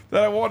did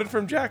that I wanted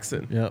from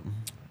Jackson. Yep.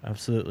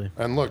 Absolutely.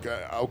 And look,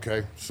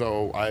 okay,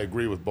 so I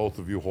agree with both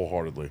of you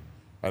wholeheartedly.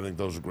 I think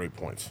those are great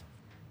points.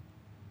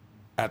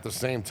 At the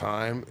same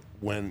time,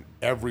 when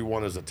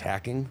everyone is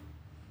attacking,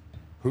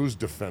 who's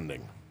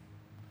defending?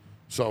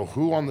 So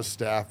who on the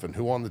staff and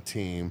who on the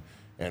team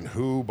and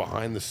who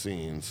behind the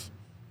scenes,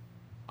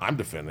 I'm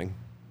defending.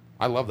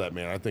 I love that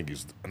man. I think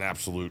he's an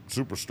absolute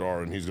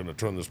superstar, and he's going to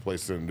turn this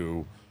place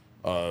into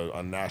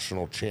a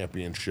national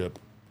championship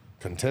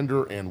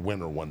contender and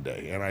winner one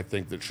day. And I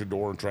think that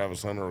Shedeur and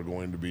Travis Hunter are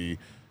going to be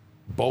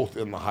both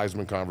in the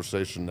Heisman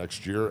conversation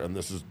next year. And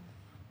this is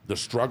the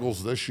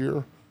struggles this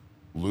year: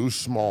 lose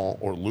small,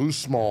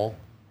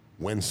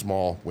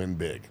 win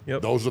big.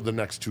 Yep. Those are the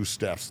next two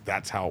steps.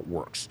 That's how it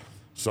works.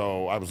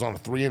 So I was on a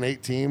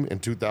 3-8 team in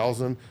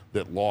 2000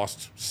 that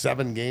lost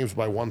 7 games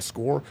by 1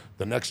 score.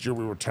 The next year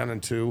we were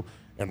 10-2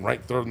 and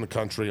ranked 3rd in the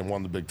country and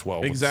won the Big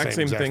 12. Exact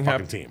same thing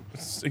happened. Team.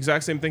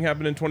 Exact same thing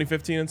happened in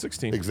 2015 and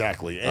 16.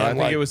 Exactly. And I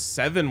think it was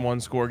 7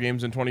 one-score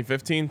games in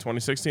 2015.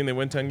 2016 they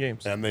win 10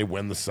 games. And they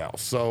win the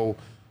South. So,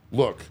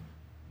 look,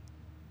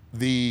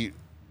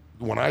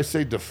 when I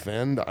say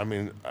defend, I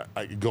mean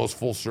it goes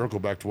full circle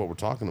back to what we're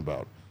talking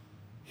about.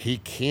 He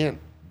can't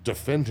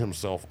defend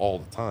himself all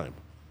the time.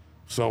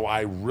 So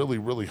I really,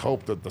 really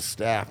hope that the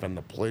staff and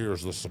the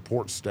players, the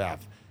support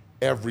staff,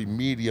 every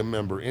media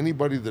member,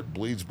 anybody that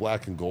bleeds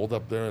black and gold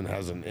up there and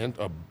has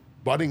a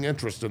budding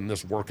interest in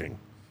this working,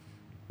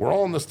 we're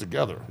all in this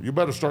together. You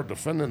better start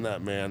defending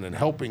that man and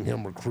helping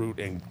him recruit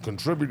and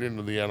contributing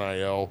to the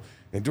NIL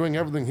and doing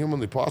everything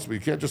humanly possible. You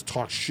can't just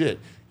talk shit.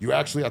 You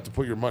actually have to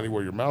put your money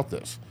where your mouth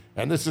is.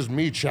 And this is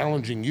me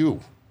challenging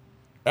you.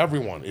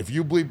 Everyone, if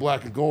you bleed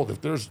black and gold,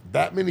 if there's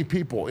that many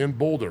people in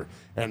Boulder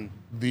and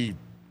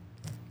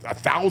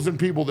 1,000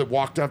 people that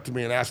walked up to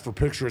me and asked for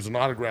pictures and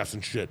autographs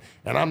and shit,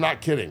 and I'm not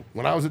kidding.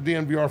 When I was at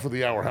DNVR for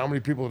the hour, how many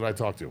people did I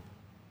talk to?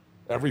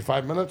 Every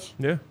 5 minutes?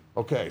 Yeah.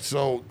 Okay,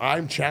 so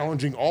I'm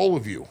challenging all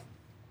of you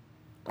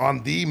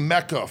on the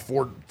mecca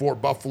for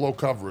Buffalo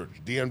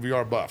coverage,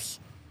 DNVR Buffs,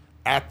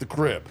 at the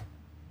crib.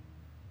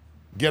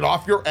 Get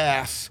off your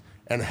ass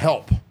and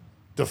help.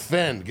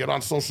 Defend. Get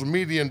on social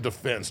media and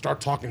defend. Start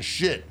talking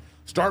shit.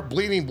 Start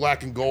bleeding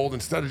black and gold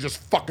instead of just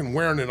fucking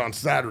wearing it on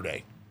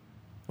Saturday.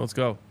 Let's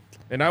go.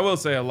 And I will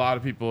say a lot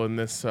of people in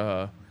this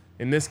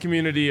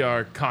community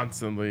are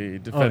constantly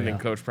defending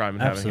Coach Prime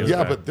and having his Yeah,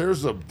 back. but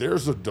there's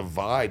a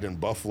divide in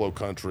Buffalo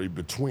country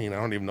between, I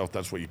don't even know if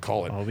that's what you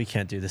call it. Oh, we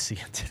can't do this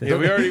again today.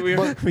 Yeah,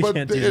 But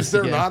can't do is this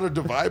there again. not a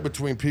divide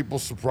between people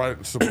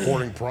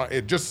supporting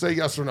Prime? Just say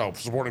yes or no.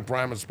 Supporting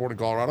Prime and supporting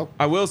Colorado?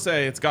 I will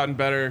say it's gotten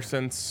better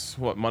since,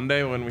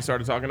 Monday when we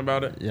started talking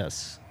about it?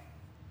 Yes.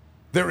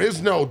 There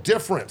is no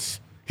difference.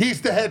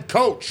 He's the head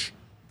coach.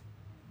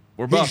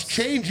 We're He's Buffs.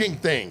 changing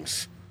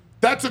things.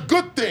 That's a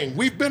good thing.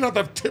 We've been at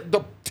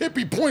the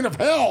tippy point of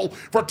hell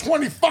for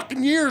 20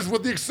 fucking years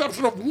with the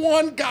exception of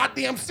one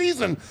goddamn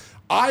season.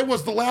 I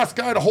was the last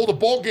guy to hold a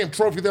bowl game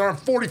trophy there. I'm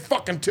 40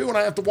 fucking 2 and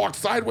I have to walk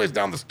sideways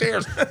down the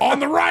stairs on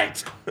the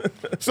right.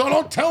 So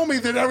don't tell me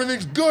that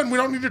everything's good and we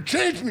don't need to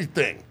change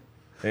anything.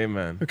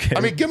 Amen. Okay. I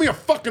mean, give me a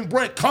fucking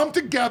break. Come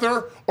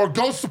together or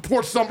go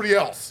support somebody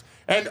else.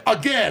 And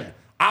again,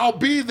 I'll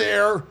be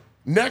there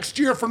next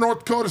year for North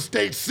Dakota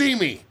State. See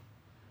me.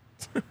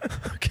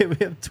 Okay, we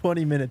have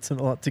 20 minutes and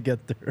a lot to get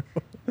through.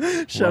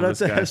 Shout out this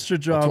to guy. Hestra I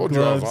Job told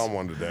you I was Gloves. on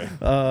one today.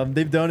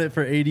 They've done it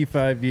for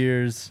 85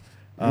 years.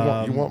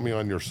 You want me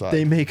on your side.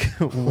 They make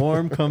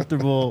warm,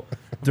 comfortable,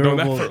 Known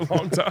that durable for a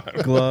long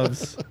time.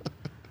 gloves.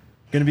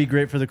 Going to be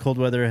great for the cold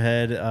weather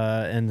ahead,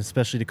 and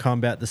especially to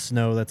combat the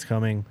snow that's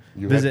coming.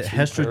 You Visit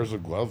had 2 Hestra. pairs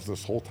of gloves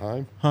this whole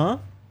time? Huh?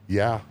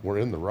 Yeah, we're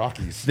in the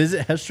Rockies.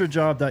 Visit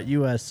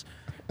hestrajob.us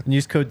and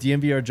use code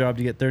DMVRJOB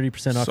to get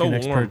 30% off So your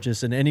next warm.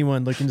 purchase. And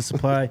anyone looking to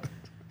supply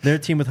their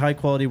team with high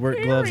quality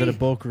work gloves at a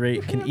bulk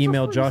rate can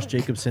email Josh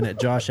Jacobson at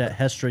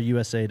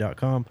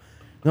josh@hestrausa.com.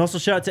 And also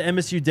shout out to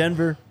MSU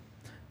Denver.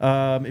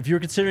 If you're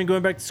considering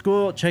going back to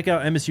school, check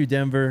out MSU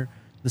Denver.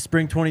 The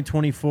spring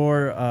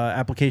 2024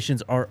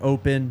 applications are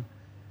open.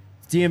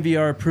 It's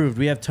DMVR approved.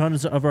 We have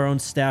tons of our own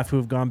staff who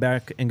have gone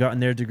back and gotten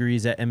their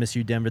degrees at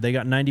MSU Denver. They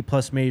got 90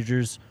 plus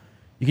majors.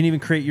 You can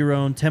even create your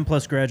own 10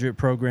 plus graduate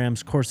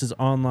programs, courses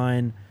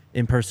online,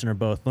 in person, or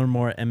both. Learn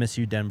more at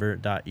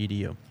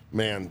msudenver.edu.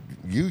 Man,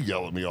 you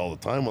yell at me all the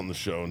time on the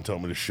show and tell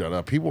me to shut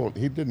up. He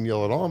didn't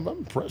yell at all. I'm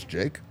impressed,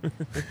 Jake.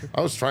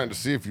 I was trying to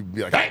see if you'd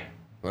be like, hey!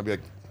 And I'd be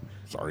like,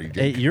 sorry,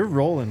 Jake. Hey, you're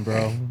rolling,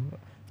 bro.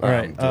 All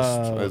right.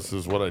 This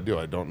is what I do.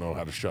 I don't know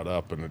how to shut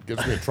up, and it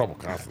gets me in trouble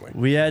constantly.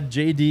 We had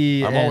JD.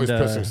 I'm and, always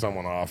pissing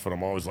someone off, and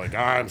I'm always like,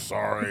 I'm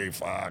sorry,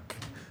 fuck.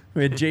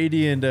 We had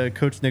JD and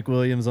Coach Nick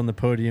Williams on the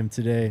podium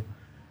today.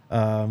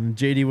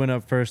 JD went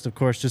up first, of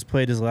course, just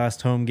played his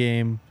last home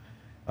game.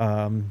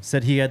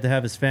 Said he had to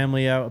have his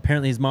family out.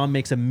 Apparently, his mom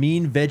makes a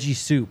mean veggie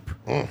soup.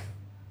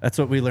 That's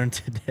what we learned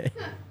today.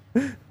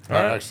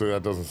 Actually,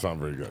 that doesn't sound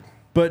very good.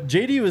 But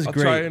JD was I'll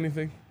great. try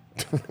anything.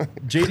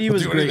 JD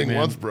was do great, anything man.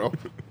 once, bro.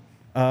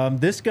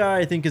 This guy,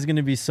 I think, is going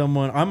to be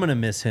someone I'm going to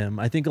miss him.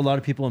 I think a lot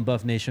of people in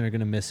Buff Nation are going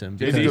to miss him.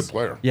 He's a because- good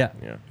player. Yeah,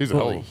 He's a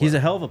hell of a player. He's a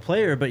hell of a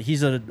player, but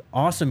he's an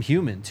awesome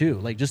human too.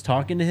 Like just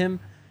talking to him,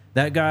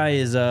 that guy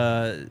is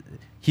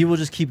he will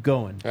just keep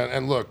going.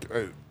 And look,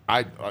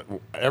 I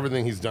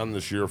everything he's done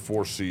this year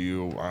for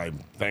CU, I'm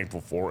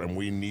thankful for, and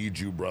we need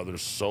you,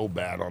 brothers, so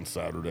bad on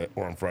Saturday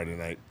or on Friday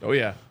night. Oh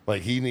yeah,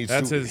 Like he needs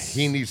That's to his-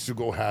 he needs to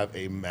go have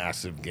a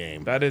massive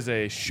game. that is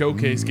a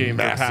showcase game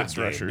for Massive pass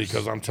game, rushers.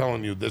 because I'm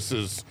telling you, this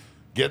is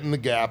get in the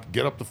gap,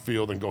 get up the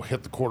field, and go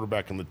hit the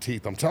quarterback in the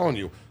teeth. I'm telling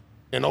you,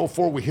 in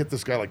 04, we hit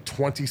this guy like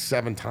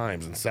 27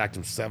 times and sacked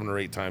him 7 or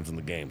 8 times in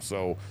the game.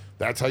 So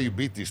that's how you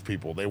beat these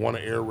people. They want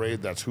to air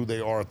raid. That's who they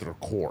are at their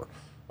core.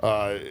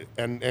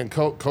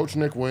 Coach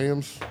Nick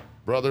Williams,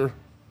 brother,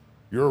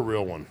 you're a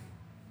real one.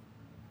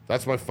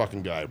 That's my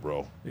fucking guy,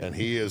 bro. And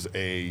he is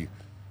a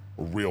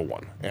real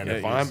one. And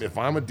Yeah, if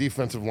I'm a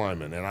defensive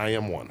lineman, and I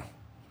am one,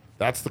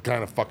 that's the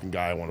kind of fucking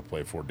guy I want to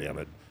play for, damn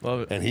it.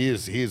 Love it. And he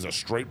is a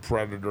straight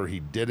predator. He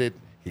did it.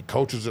 He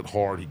coaches it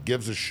hard. He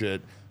gives a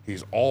shit.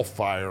 He's all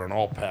fire and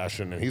all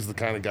passion, and he's the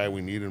kind of guy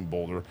we need in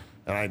Boulder.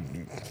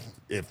 And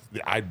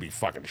I'd be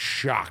fucking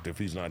shocked if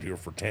he's not here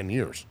for 10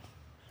 years.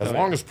 As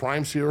long as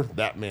Prime's here,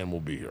 that man will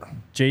be here.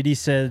 JD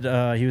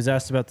said he was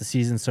asked about the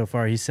season so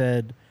far. He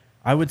said,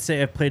 "I would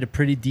say I've played a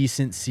pretty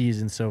decent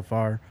season so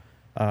far.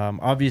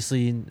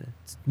 Obviously,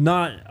 it's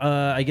not,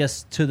 I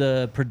guess, to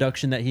the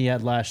production that he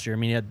had last year. I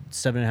mean, he had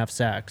 7.5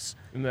 sacks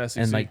in the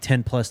SEC. and like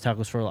 10 plus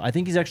tackles for a loss. I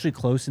think he's actually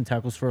close in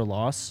tackles for a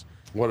loss.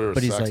 What are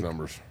But his he's sacks like-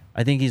 numbers?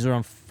 I think he's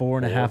around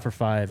 4.5 or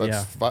 5.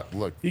 That's Yeah.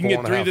 Look, You can get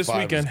 4.5, 3 this 5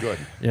 is weekend. good.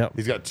 Yep.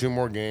 He's got 2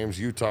 more games.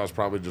 Utah's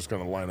probably just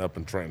going to line up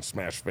and try and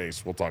smash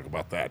face. We'll talk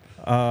about that.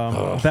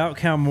 About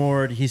Cam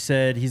Ward, he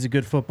said he's a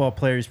good football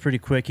player. He's pretty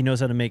quick. He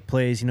knows how to make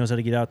plays. He knows how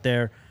to get out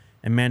there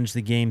and manage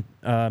the game.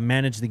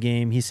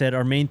 He said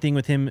our main thing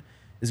with him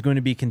is going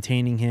to be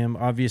containing him.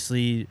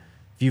 Obviously,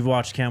 if you've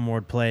watched Cam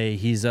Ward play,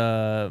 he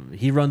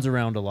runs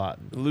around a lot.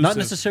 Not Elusive.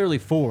 necessarily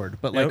forward,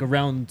 but like Yep.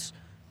 around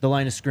the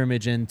line of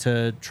scrimmage and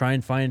to try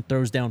and find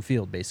throws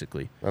downfield,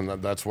 basically. And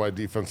that's why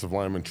defensive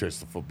linemen chase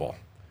the football.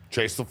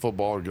 Chase the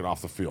football or get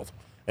off the field.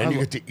 And you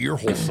get to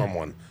earhole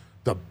someone.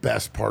 The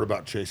best part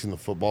about chasing the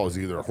football is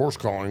either horse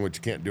calling, which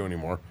you can't do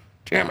anymore.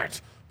 Damn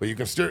it. But you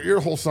can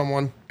earhole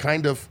someone,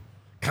 kind of.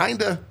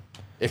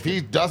 If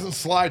he doesn't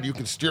slide, you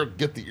can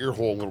get the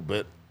earhole a little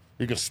bit.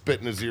 You can spit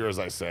in his ear, as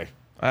I say.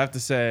 I have to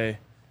say,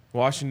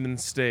 Washington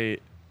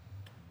State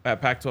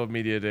at Pac-12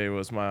 Media Day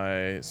was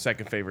my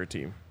second favorite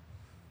team.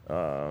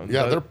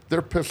 Yeah,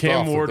 they're pissed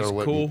Cam off Ward that is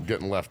they're cool.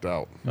 getting left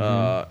out.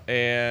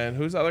 And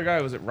who's the other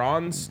guy? Was it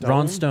Ron Stone?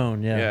 Ron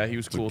Stone, yeah. Yeah, he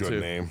was It's a cool good too.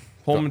 name.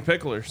 Pullman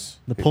Picklers.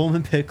 The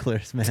Pullman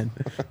Picklers, man.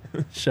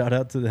 Shout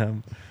out to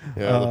them.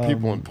 Yeah, the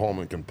people in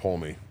Pullman can pull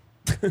me.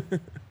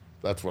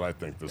 That's what I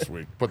think this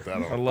week. Put that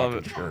on a love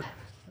fucking it. shirt.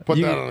 Put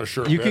that on a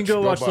shirt. You can bitch.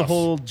 go watch the Buffs.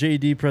 whole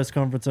JD press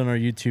conference on our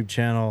YouTube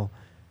channel.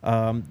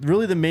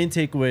 Really, the main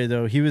takeaway,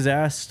 though, he was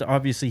asked,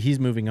 obviously, he's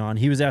moving on.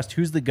 He was asked,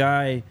 who's the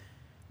guy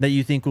that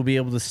you think will be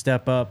able to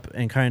step up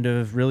and kind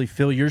of really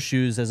fill your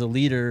shoes as a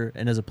leader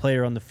and as a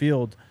player on the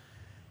field?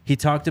 He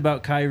talked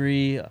about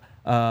Kyrie,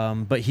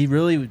 but he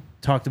really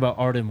talked about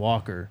Arden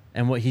Walker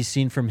and what he's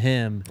seen from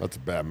him. That's a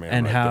bad man.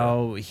 And right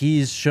how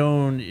he's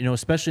shown,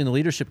 especially in the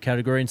leadership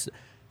category. And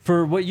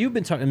for what you've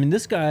been talking, I mean,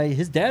 this guy,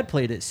 his dad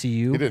played at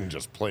CU. He didn't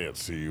just play at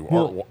CU.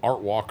 Well-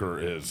 Art Walker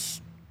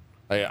is.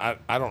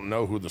 I don't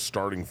know who the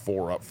starting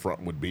 4 up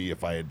front would be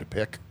if I had to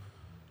pick.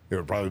 It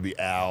would probably be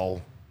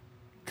Al,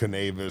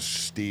 Canavis,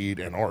 Steed,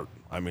 and Art.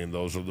 I mean,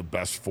 those are the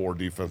best 4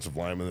 defensive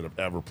linemen that have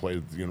ever played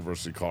at the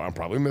University of Colorado. I'm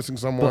probably missing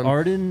someone. But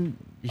Arden,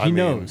 he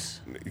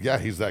knows. Yeah,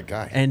 he's that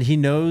guy. And he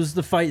knows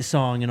the fight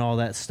song and all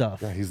that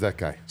stuff. Yeah, he's that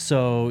guy.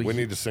 So We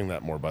need to sing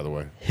that more, by the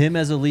way. him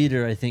as a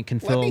leader, I think,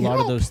 can fill a me lot of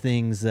help. those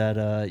things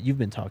that you've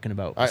been talking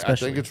about. I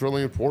Especially. think it's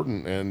really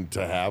important, and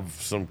to have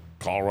some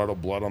Colorado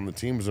blood on the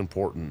team is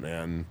important.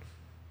 And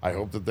I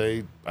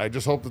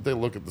just hope that they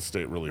look at the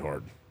state really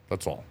hard.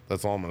 That's all.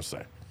 That's all I'm going to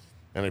say.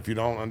 And if you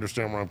don't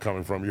understand where I'm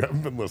coming from, you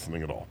haven't been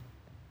listening at all.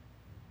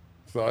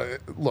 So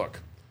look,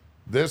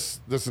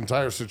 this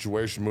entire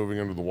situation moving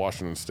into the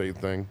Washington State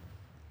thing.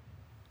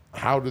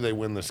 How do they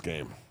win this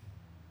game?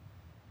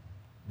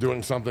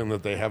 Doing something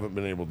that they haven't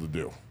been able to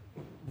do.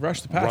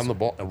 Rush the passer. Run the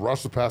ball, and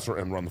rush the passer,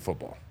 and run the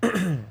football.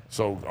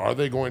 So, are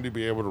they going to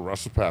be able to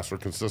rush the passer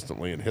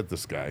consistently and hit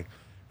this guy?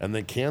 And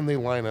then, can they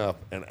line up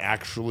and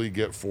actually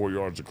get 4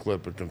 yards a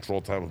clip and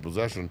control time of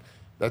possession?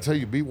 That's how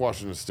you beat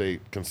Washington State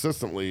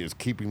consistently, is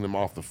keeping them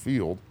off the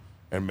field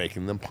and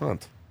making them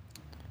punt.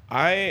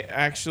 I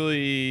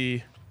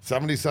actually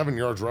 77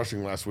 yards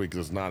rushing last week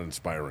is not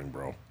inspiring,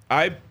 bro.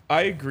 I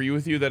agree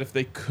with you that if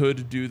they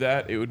could do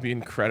that, it would be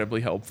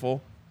incredibly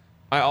helpful.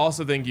 I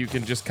also think you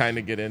can just kind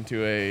of get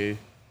into a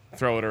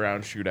throw it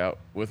around shootout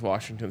with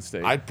Washington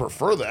State. I'd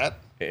prefer that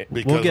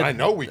because I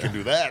know we can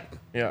do that.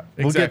 Yeah,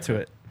 exactly. We'll get to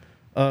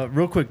it.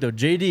 Real quick, though,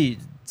 JD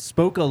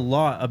spoke a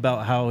lot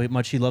about how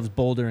much he loves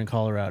Boulder and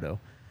Colorado.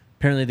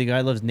 Apparently, the guy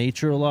loves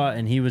nature a lot,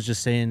 and he was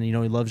just saying, he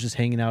loves just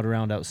hanging out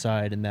around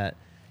outside and that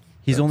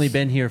He's only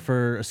been here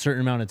for a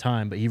certain amount of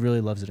time, but he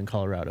really loves it in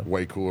Colorado.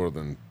 Way cooler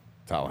than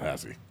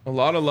Tallahassee. A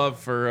lot of love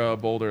for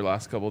Boulder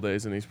last couple of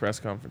days in these press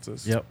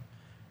conferences. Yep.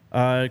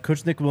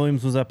 Coach Nick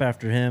Williams was up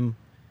after him.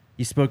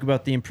 He spoke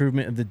about the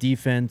improvement of the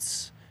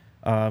defense.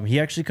 He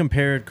actually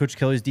compared Coach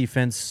Kelly's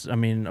defense. I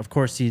mean, of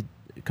course, he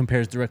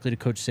compares directly to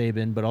Coach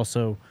Saban, but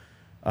also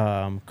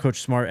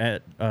Coach Smart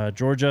at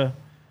Georgia.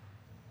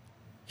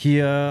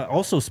 He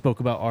also spoke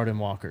about Arden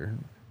Walker.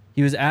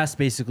 He was asked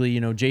basically,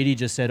 JD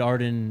just said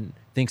JD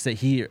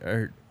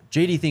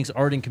thinks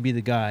Arden could be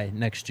the guy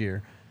next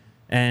year.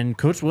 And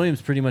Coach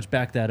Williams pretty much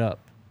backed that up.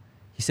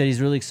 He said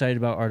he's really excited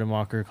about Arden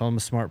Walker, call him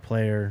a smart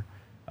player.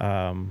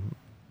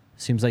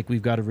 Seems like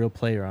we've got a real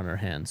player on our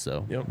hands.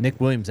 So Nick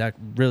Williams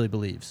really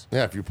believes.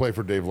 Yeah, if you play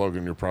for Dave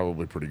Logan, you're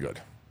probably pretty good.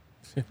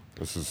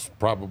 This is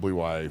probably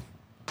why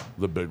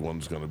the big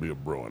one's going to be a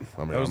Bruin.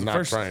 I mean, I'm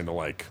not trying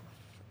to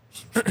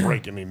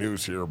break any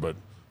news here, but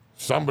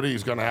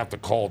somebody's going to have to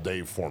call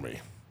Dave for me.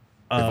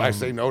 If I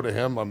say no to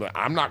him,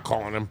 I'm not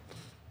calling him.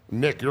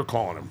 Nick, you're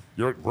calling him.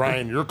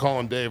 Ryan, you're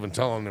calling Dave and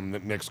telling him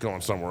that Nick's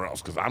going somewhere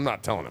else because I'm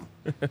not telling him.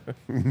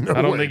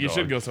 I don't think you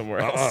should go somewhere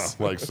else.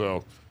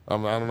 I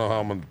don't know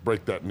how I'm going to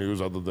break that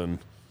news other than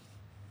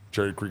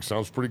Cherry Creek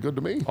sounds pretty good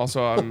to me.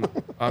 Also,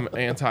 I'm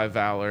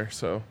anti-Valor,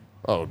 so.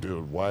 Oh,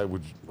 dude, why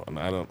would you?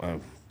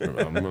 I'm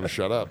going to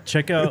shut up.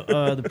 Check out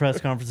the press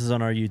conferences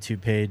on our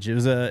YouTube page. It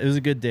was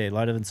a good day. A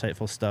lot of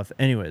insightful stuff.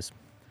 Anyways.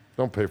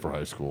 Don't pay for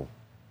high school.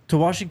 To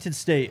Washington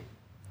State,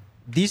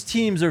 these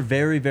teams are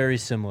very, very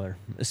similar,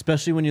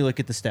 especially when you look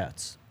at the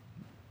stats.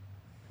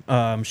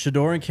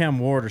 Shador and Cam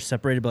Ward are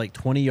separated by like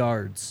 20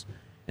 yards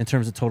in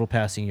terms of total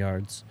passing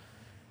yards.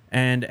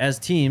 And as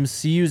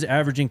teams, CU's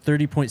averaging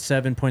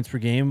 30.7 points per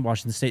game,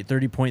 Washington State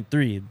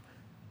 30.3.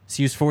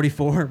 CU's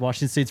 44,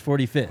 Washington State's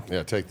 45th.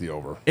 Yeah, take the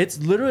over. It's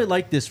literally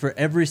like this for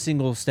every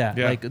single stat.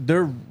 Yeah. Like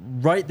they're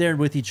right there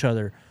with each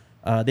other.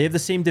 They have the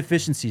same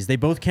deficiencies. They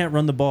both can't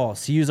run the ball.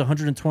 CU's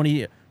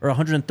 120 or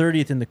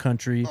 130th in the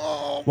country.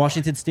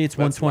 Washington State's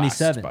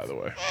 127th. By the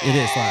way, it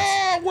is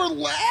last. We're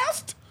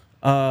last.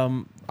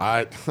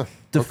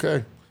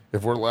 Okay.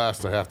 If we're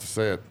last, I have to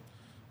say it.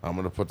 I'm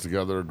going to put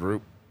together a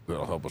group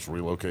that'll help us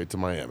relocate to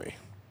Miami.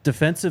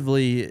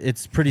 Defensively,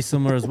 it's pretty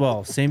similar as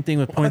well. Same thing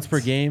with points per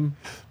game.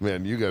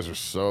 Man, you guys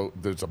are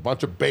there's a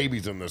bunch of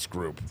babies in this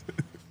group.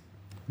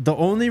 The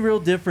only real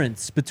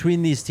difference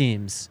between these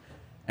teams,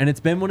 and it's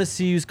been one of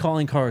CU's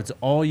calling cards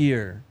all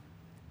year,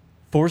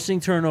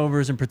 forcing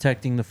turnovers and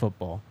protecting the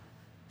football.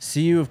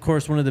 CU, of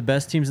course, one of the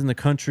best teams in the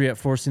country at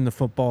forcing the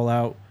football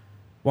out.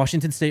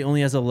 Washington State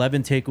only has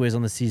 11 takeaways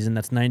on the season.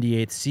 That's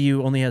 98th.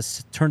 CU only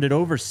has turned it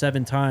over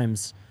 7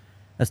 times.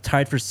 That's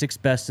tied for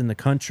 6th best in the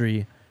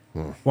country.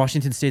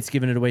 Washington State's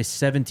given it away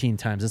 17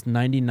 times. That's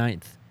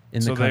 99th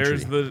in the country.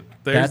 So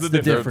there's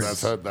the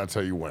difference. That's how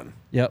you win.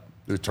 Yep.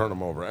 You turn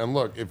them over. And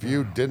look, if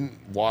you didn't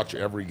watch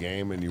every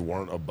game and you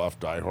weren't a Buff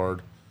diehard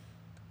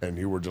and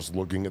you were just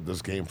looking at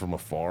this game from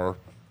afar,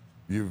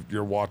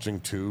 you're watching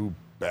 2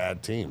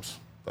 bad teams.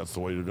 That's the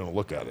way you're going to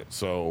look at it.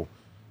 So,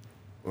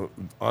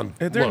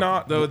 they're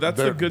not, though. That's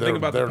the good thing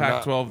about the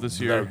Pac-12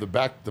 this year. The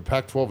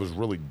Pac-12 is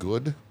really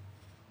good,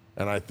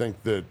 and I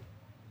think that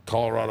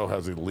Colorado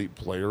has elite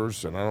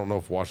players, and I don't know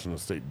if Washington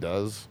State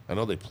does. I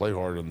know they play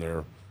hard in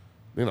there.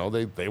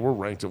 They were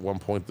ranked at one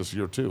point this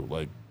year too.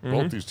 Like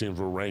both these teams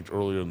were ranked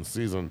earlier in the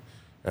season,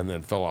 and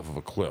then fell off of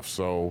a cliff.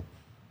 So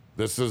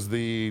this is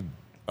the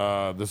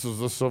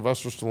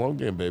Sylvester Stallone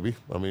game, baby.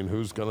 I mean,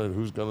 who's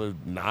gonna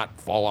not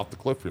fall off the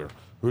cliff here?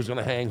 Who's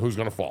gonna hang? Who's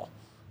gonna fall?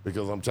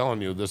 Because I'm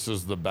telling you, this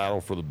is the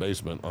battle for the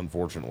basement,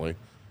 unfortunately.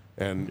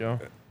 And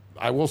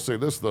I will say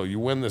this though: you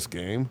win this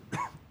game,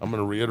 I'm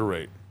going to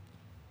reiterate.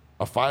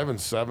 A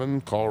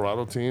 5-7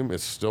 Colorado team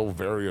is still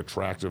very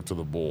attractive to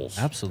the Bulls.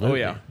 Absolutely. Oh,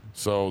 yeah.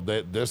 So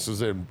this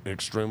is an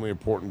extremely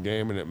important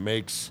game, and it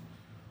makes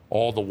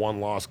all the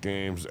one-loss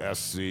games,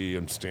 SC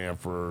and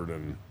Stanford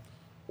and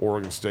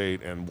Oregon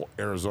State and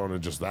Arizona,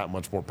 just that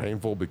much more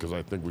painful because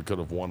I think we could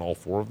have won all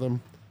 4 of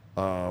them.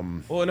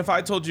 Well, and if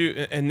I told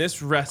you, and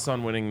this rests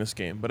on winning this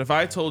game, but if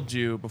I told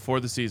you before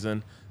the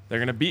season they're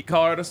going to beat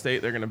Colorado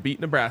State, they're going to beat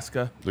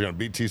Nebraska. They're going to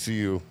beat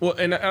TCU. Well,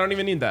 and I don't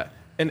even need that.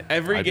 And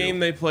every game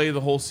they play the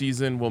whole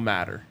season will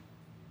matter.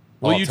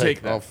 Will you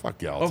take that? Oh,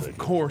 fuck yeah, I'll take it. Of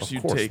course you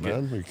take man. it.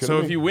 Are you kidding So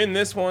me? if you win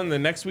this one, the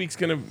next week's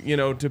going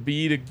to,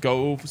 to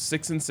go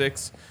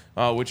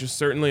 6-6, which is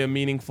certainly a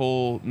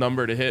meaningful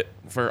number to hit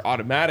for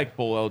automatic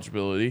bowl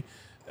eligibility.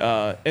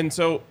 And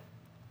so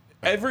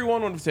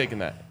everyone would have taken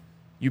that.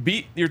 You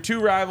beat your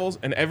 2 rivals,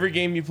 and every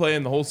game you play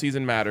in the whole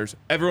season matters.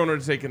 Everyone would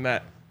have taken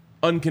that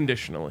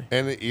unconditionally.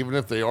 And even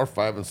if they are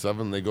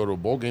 5-7, they go to a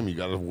bowl game, you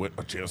got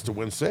a chance to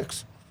win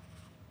 6.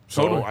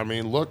 So, Totally. I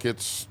mean, look,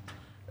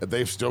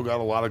 they've still got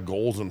a lot of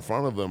goals in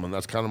front of them, and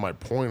that's kind of my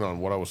point on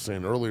what I was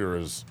saying earlier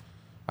is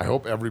I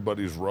hope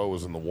everybody's row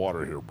is in the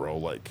water here, bro.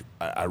 Like,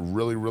 I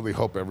really, really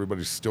hope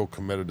everybody's still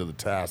committed to the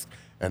task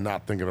and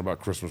not thinking about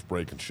Christmas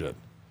break and shit.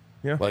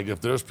 Yeah. Like,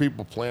 if there's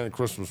people planning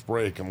Christmas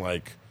break and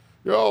like,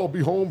 yo, I'll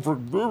be home for...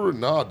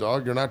 Nah,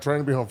 dog, you're not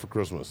trying to be home for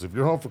Christmas. If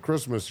you're home for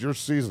Christmas, your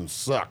season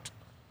sucked.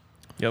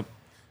 Yep.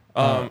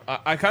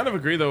 I kind of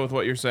agree though with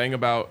what you're saying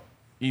about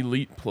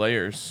elite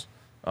players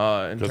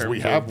in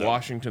terms of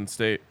Washington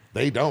State.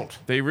 They don't.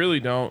 They really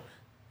don't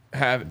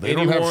have They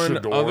anyone don't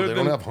have Shedeur, other they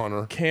than don't have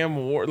Hunter. Cam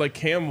Ward. Like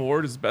Cam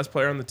Ward is the best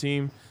player on the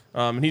team,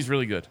 and he's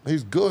really good.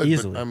 He's good,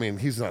 Easily. but I mean,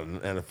 he's not an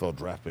NFL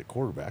draft pick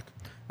quarterback.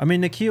 I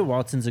mean, Nakia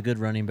Watson's a good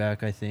running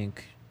back, I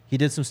think. He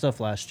did some stuff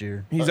last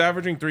year. He's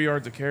averaging 3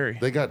 yards a carry.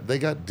 They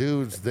got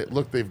dudes that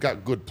look. They've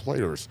got good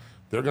players.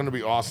 They're going to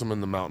be awesome in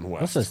the Mountain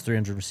West. Also has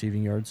 300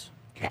 receiving yards.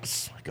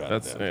 Yes,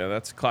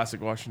 That's classic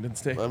Washington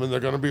State. I mean, they're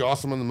going to be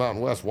awesome in the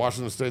Mountain West.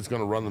 Washington State's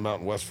going to run the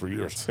Mountain West for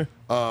years.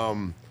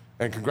 And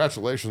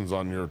congratulations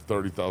on your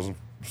 30,000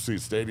 seat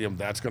stadium.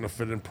 That's going to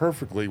fit in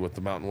perfectly with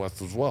the Mountain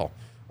West as well.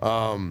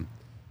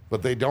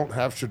 But they don't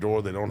have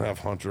Shedeur. They don't have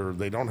Hunter.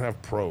 They don't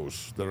have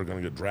pros that are going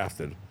to get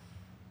drafted.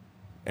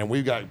 And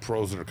we've got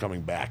pros that are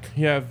coming back.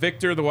 Yeah,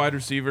 Victor, the wide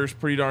receiver, is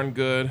pretty darn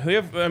good. They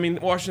have, I mean,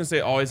 Washington State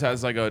always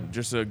has like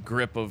just a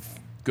grip of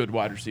good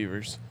wide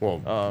receivers.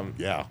 Well,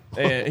 yeah.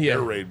 Yeah.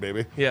 Air raid,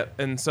 baby. Yeah,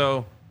 and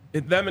so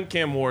them and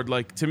Cam Ward,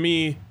 like to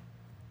me,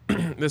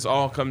 this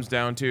all comes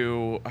down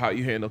to how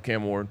you handle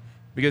Cam Ward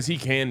because he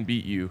can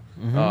beat you,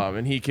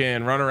 and he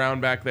can run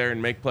around back there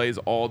and make plays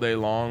all day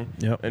long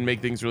and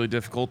make things really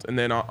difficult. And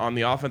then on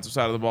the offensive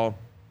side of the ball,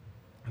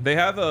 they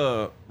have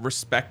a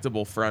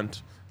respectable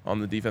front on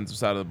the defensive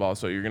side of the ball,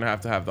 so you're going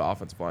to have the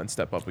offensive line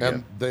step up again.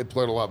 And they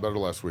played a lot better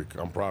last week.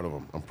 I'm proud of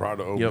them. I'm proud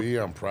of OB.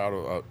 Yep. I'm proud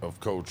of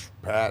Coach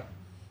Pat.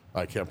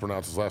 I can't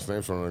pronounce his last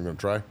name, so I'm not going to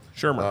try.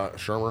 Shermer.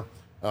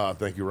 Shermer.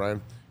 Thank you,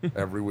 Ryan.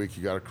 Every week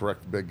you got to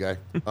correct the big guy.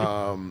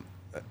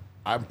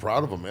 I'm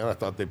proud of them, man. I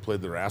thought they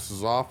played their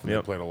asses off, and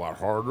they played a lot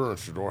harder, and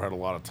Shedeur had a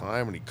lot of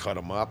time, and he cut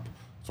them up.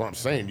 That's what I'm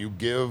saying. You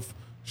give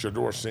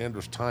Shedeur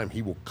Sanders time,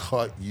 he will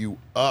cut you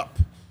up.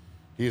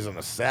 He's an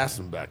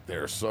assassin back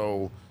there,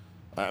 so...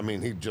 I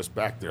mean, he's just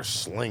back there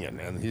slinging,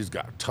 and he's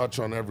got touch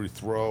on every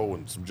throw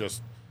and some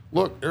just –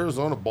 look,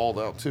 Arizona balled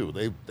out too.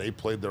 They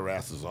played their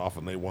asses off,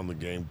 and they won the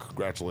game.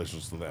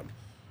 Congratulations to them.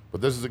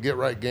 But this is a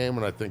get-right game,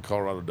 and I think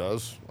Colorado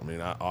does. I mean,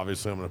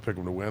 obviously I'm going to pick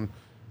them to win.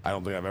 I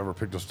don't think I've ever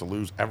picked us to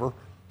lose ever.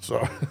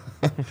 So,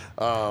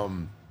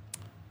 and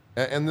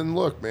then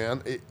look,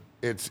 man,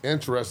 it's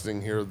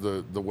interesting here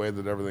the way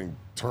that everything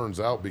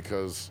turns out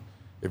because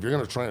if you're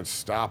going to try and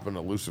stop an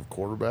elusive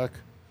quarterback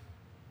 –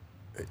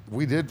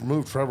 we did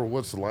move Trevor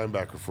Woods to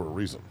linebacker for a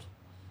reason,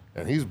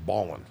 and he's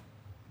balling,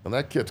 and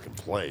that kid can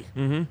play,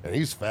 and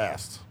he's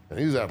fast, and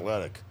he's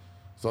athletic.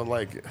 So,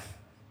 like,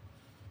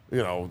 you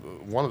know,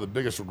 one of the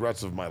biggest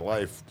regrets of my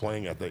life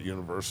playing at that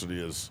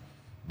university is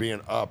being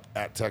up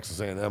at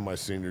Texas A&M my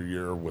senior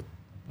year with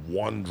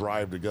one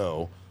drive to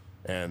go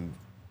and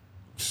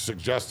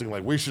suggesting,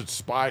 like, we should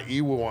spy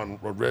Ewu on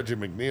Reggie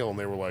McNeil, and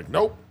they were like,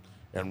 nope.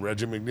 And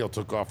Reggie McNeil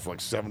took off for like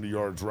 70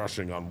 yards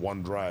rushing on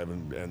one drive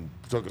and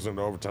took us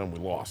into overtime. We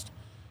lost.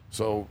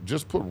 So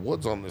just put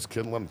Woods on this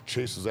kid and let him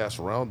chase his ass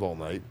around all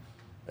night.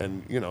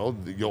 And, you know,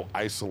 you'll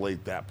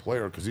isolate that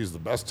player because he's the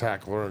best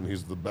tackler and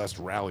he's the best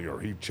rallier.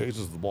 He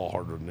chases the ball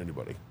harder than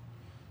anybody.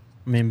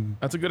 I mean,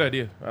 That's a good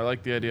idea. I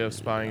like the idea of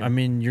spying. I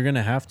mean, you're going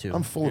to have to.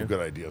 I'm full of good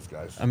ideas,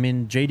 guys. I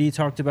mean, JD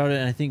talked about it,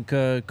 and I think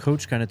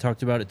Coach kind of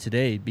talked about it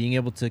today, being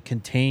able to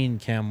contain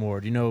Cam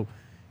Ward. You know,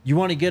 you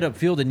want to get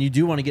upfield, and you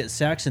do want to get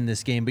sacks in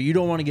this game, but you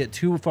don't want to get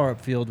too far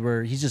upfield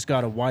where he's just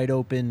got a wide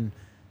open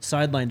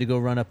sideline to go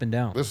run up and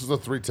down. This is a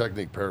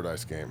three-technique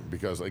paradise game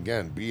because,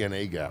 again, B and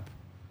A gap.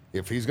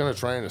 If he's going to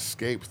try and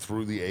escape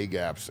through the A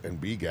gaps and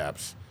B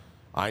gaps,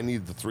 I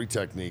need the three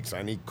techniques.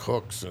 I need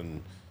Cooks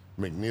and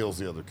McNeil's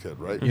the other kid,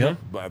 right? Yep.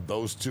 But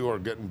those two are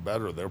getting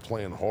better. They're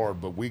playing hard,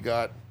 but we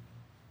got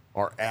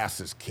our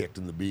asses kicked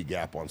in the B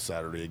gap on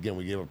Saturday. Again,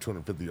 we gave up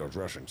 250 yards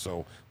rushing.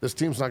 So this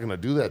team's not going to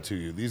do that to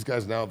you. These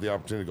guys now have the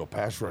opportunity to go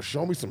pass rush.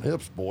 Show me some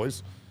hips,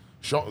 boys.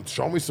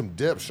 Show me some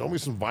dips. Show me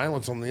some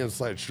violence on the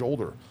inside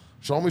shoulder.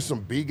 Show me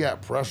some B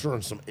gap pressure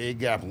and some A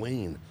gap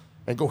lean.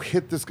 And go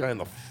hit this guy in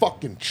the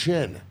fucking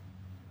chin.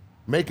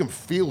 Make him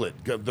feel it.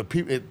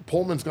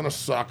 Pullman's going to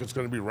suck. It's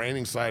going to be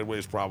raining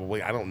sideways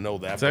probably. I don't know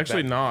that. It's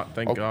actually not,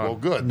 thank God. Well,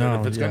 good. No,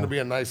 then if it's going yeah. to be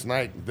a nice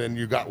night, then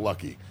you got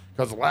lucky.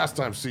 Because the last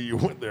time CU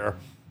went there,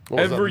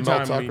 Every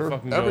time we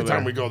fucking go Every time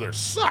there. we go there,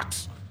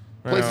 sucks.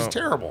 Place is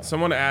terrible.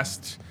 Someone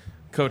asked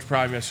Coach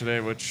Prime yesterday,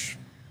 which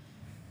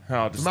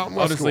I'll just Mountain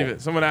West leave school.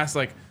 it. Someone asked,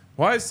 like,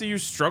 why has CU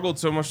struggled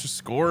so much to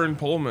score in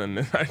Pullman?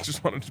 And I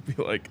just wanted to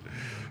be like,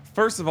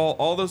 first of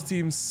all those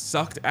teams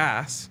sucked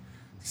ass.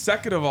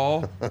 Second of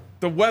all,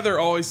 the weather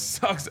always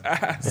sucks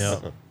ass.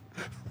 Yeah.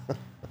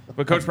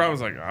 But Coach Prime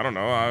was like, I don't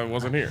know, I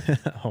wasn't here.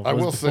 I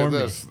will say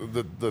this.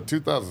 The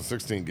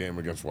 2016 game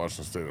against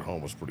Washington State at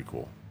home was pretty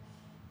cool.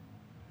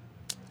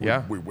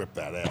 Yeah. We whipped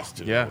that ass,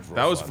 too. Yeah, It real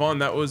that was fun.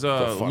 That was It's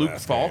a Luke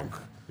fun-ass Falk game.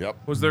 Yep.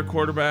 was their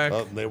quarterback.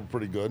 They were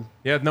pretty good.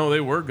 Yeah, no,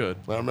 they were good.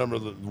 I remember,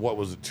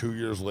 2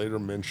 years later,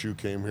 Minshew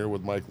came here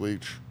with Mike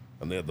Leach,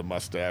 and they had the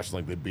mustache,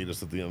 like they beat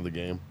us at the end of the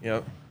game.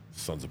 Yep.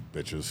 Sons of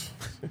bitches.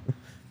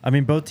 I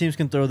mean, both teams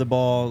can throw the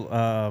ball.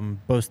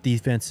 Both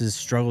defenses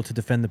struggle to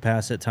defend the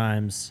pass at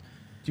times.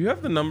 Do you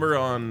have the number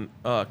on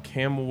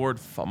Cam Ward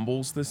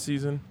fumbles this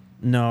season?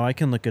 No, I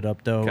can look it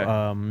up, though.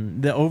 Okay.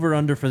 The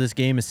over-under for this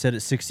game is set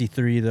at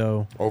 63,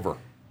 though. Over.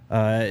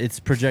 It's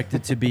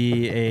projected to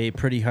be a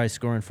pretty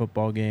high-scoring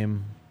football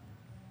game.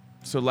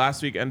 So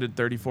last week ended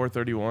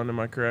 34-31, am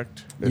I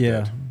correct? It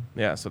Yeah. did.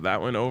 Yeah, so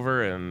that went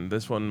over, and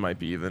this one might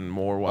be even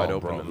more wide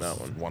open bro, than this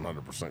that is one.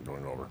 100%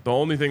 going over. The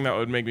only thing that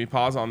would make me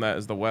pause on that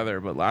is the weather,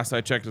 but last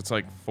I checked, it's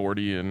like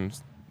 40, and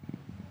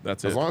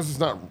that's As it. long as it's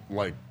not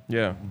like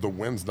Yeah. the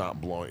wind's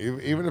not blowing,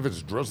 even if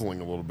it's drizzling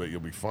a little bit, you'll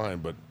be fine.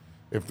 But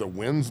if the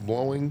wind's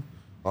blowing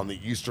on the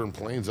eastern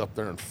plains up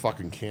there in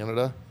fucking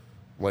Canada,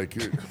 like,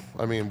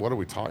 I mean, what are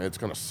we talking? It's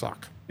gonna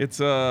suck. It's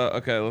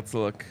okay. Let's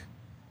look.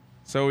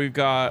 So we've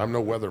got. I'm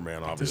no weatherman,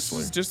 This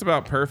obviously. is just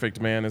about perfect,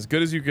 man. As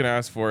good as you can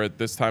ask for at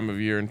this time of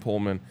year in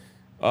Pullman.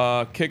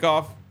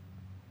 Kickoff.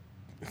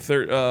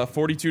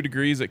 42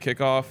 degrees at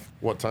kickoff.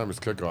 What time is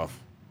kickoff?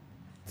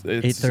 It's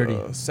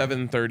 8:30.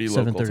 7:30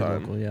 local 7:30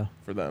 time local, yeah.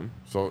 for them.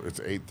 So it's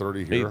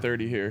 8:30 here.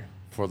 8:30 here.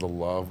 For the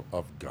love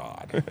of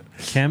God.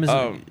 Cam is...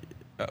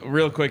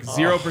 Real quick,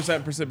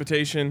 0%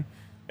 precipitation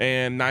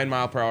and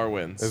 9-mile-per-hour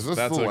winds. Is this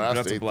that's the last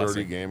that's a 8:30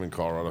 blessing. game in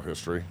Colorado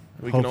history?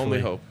 We can only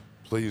Hopefully. hope.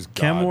 Please, God,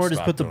 Cam Ward has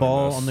stop put the doing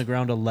ball this. on the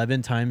ground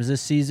 11 times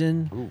this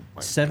season, Ooh,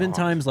 my 7 God.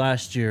 times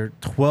last year,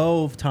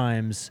 12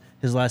 times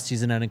his last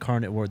season at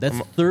Incarnate Ward. That's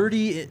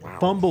 30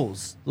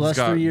 fumbles the He's last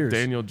got 3 years.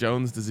 Daniel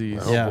Jones disease.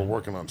 I hope Yeah. we're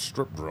working on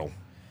strip drill.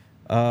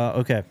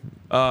 Okay.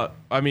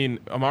 I mean,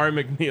 Amari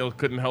McNeil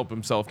couldn't help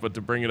himself but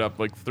to bring it up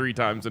like 3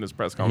 times in his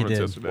press conference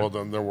did. yesterday. Well,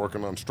 then they're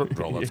working on strip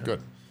drill. That's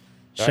good.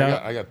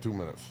 Shout- I got 2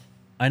 minutes.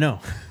 I know.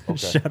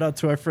 Shout out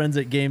to our friends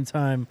at Game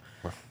Time.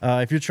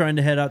 If you're trying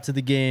to head out to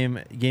the game,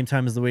 Game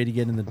Time is the way to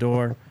get in the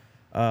door.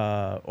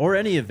 Or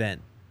any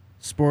event,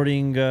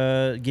 sporting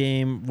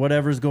game,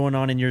 whatever's going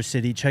on in your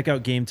city, check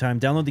out Game Time.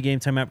 Download the Game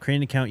Time app, create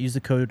an account, use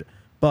the code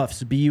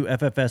BUFFS,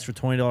 BUFFS, for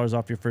 $20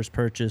 off your first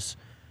purchase.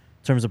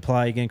 Terms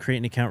apply. Again, create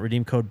an account,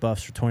 redeem code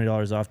BUFFS for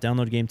 $20 off.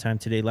 Download Game Time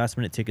today. Last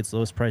minute tickets,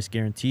 lowest price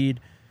guaranteed.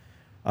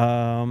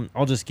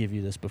 I'll just give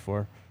you this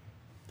before,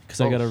 because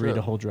I Oh, got to read shit.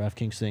 a whole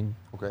DraftKings thing.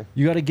 Okay.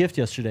 You got a gift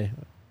yesterday.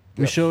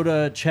 We Yes. showed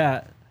a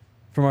chat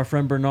from our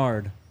friend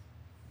Bernard.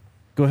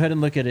 Go ahead and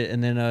look at it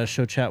and then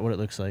show chat what it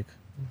looks like.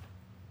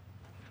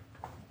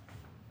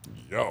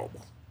 Yo.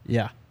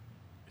 Yeah.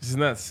 Isn't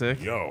that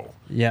sick? Yo.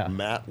 Yeah.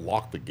 Matt,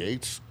 lock the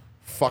gates.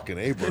 Fucking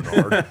A,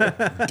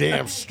 Bernard.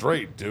 Damn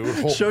straight,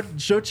 dude.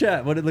 Show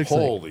chat what it looks like.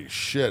 Holy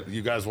shit!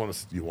 You guys want to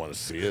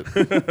see it?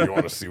 You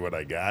want to see what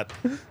I got?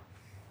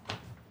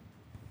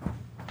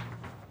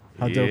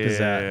 How dope is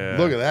that? Yeah.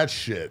 Look at that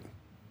shit.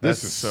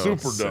 This That's is so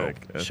super sick.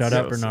 dope. That's Shout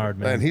out so Bernard,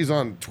 man. And he's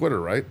on Twitter,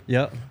 right?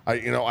 Yep.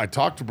 I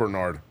talked to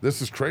Bernard.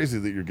 This is crazy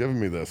that you're giving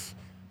me this.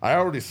 I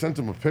already sent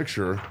him a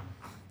picture.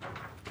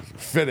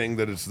 Fitting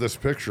that it's this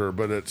picture,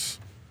 but it's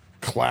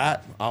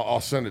Clat. I'll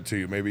send it to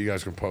you. Maybe you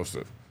guys can post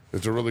it.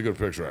 It's a really good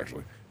picture,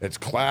 actually. It's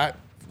Clat,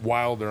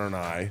 Wilder, and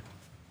I,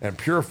 and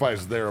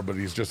Purify's there, but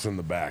he's just in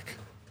the back,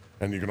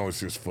 and you can only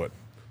see his foot.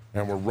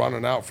 And we're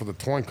running out for the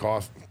coin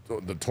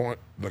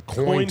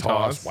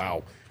toss.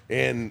 Wow,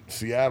 in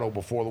Seattle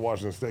before the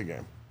Washington State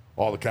game.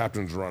 All the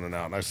captains are running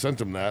out, and I sent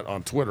him that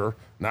on Twitter,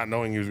 not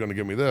knowing he was going to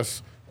give me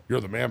this.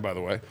 You're the man, by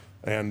the way.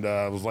 And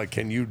I was like,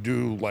 "Can you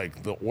do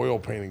like the oil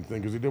painting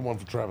thing?" Because he did one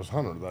for Travis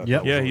Hunter. That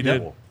Yep. was Yeah, really he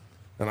did. cool.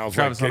 And I was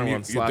Travis like, Hunter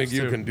 "Can one you slaps think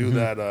you too." can do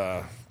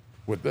that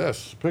with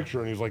this picture?"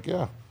 And he's like,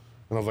 "Yeah." And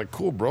I was like,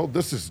 "Cool, bro.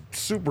 This is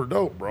super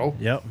dope, bro."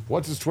 Yep.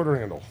 What's his Twitter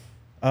handle?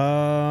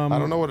 I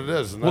don't know what it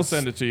is. And We'll that's-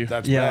 send it to you.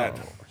 That's Yeah.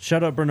 bad.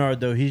 Shout out Bernard,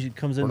 though. He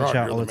comes in the Bernard,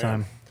 chat you're all the the man.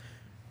 time.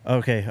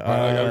 Okay.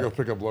 I gotta go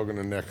pick up Logan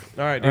and Nick.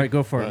 All right, dude. all right,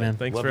 go for it, man.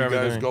 Thanks Love for you guys.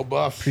 everything. Go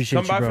Buffs. Appreciate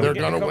Come you, by bro. for They're the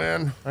game. gonna Come-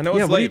 win. I know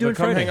Yeah, it's what are you late, doing but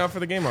come Friday? hang out for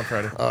the game on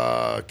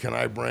Friday. Can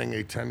I bring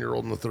a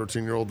 10-year-old and a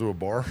 13-year-old to a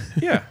bar?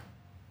 Yeah.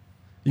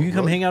 You can come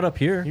Really? hang out up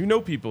here. You know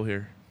people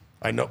here.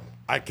 I know.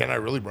 Can I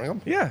really bring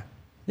them? Yeah.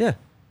 Yeah.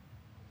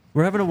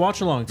 We're having a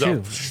watch along,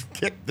 too.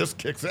 This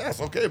kicks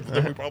ass. Okay, but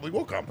then we probably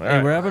will come.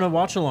 Hey, we're having a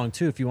watch along,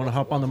 too, if you want to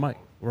hop on the mic.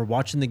 We're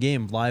watching the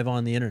game live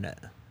on the internet.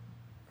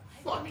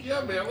 Fuck yeah,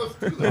 man. Let's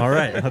do that. All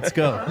right, let's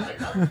go.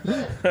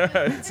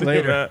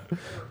 Later.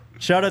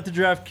 Shout out to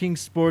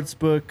DraftKings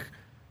Sportsbook.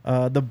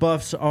 The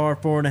Buffs are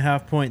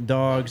 4.5-point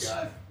dogs.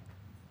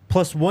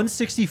 Plus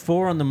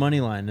 164 on the money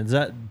line. Is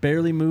that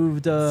barely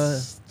moved? I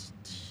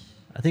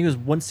think it was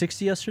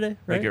 160 yesterday,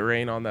 right? Make it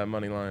rain on that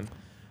money line.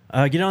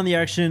 Get on the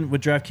action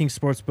with DraftKings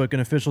Sportsbook, an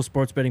official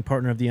sports betting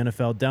partner of the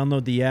NFL.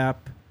 Download the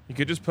app. You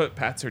could just put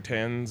Pat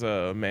Surtain's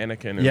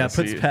mannequin in the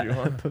seat if you Pat,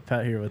 want. put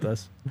Pat here with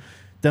us.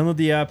 Download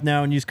the app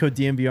now and use code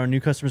DMVR. New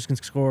customers can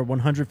score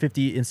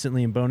 150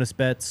 instantly in bonus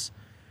bets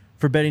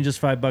for betting just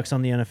 $5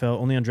 on the NFL.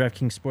 Only on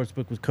DraftKings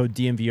Sportsbook with code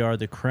DMVR.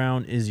 The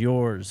crown is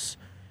yours.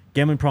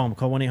 Gambling problem?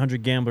 Call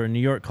 1-800-GAMBLER. In New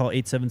York, call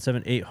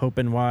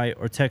 877-8-HOPE-NY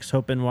or text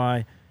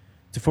HOPE-NY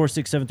to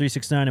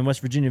 467-369. In West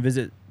Virginia,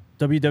 visit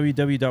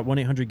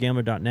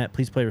www.1800gambler.net.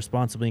 Please play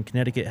responsibly. In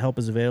Connecticut, help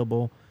is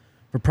available.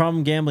 For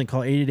problem gambling,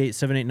 call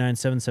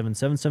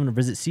 888-789-7777 or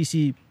visit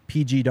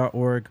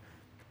ccpg.org.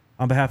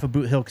 On behalf of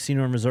Boot Hill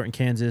Casino and Resort in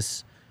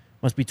Kansas,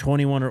 must be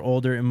 21 or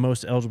older in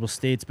most eligible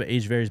states, but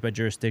age varies by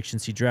jurisdiction.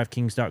 See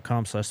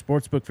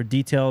DraftKings.com/sportsbook for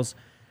details.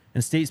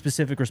 and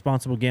state-specific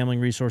responsible gambling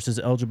resources.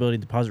 Eligibility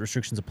and deposit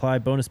restrictions apply.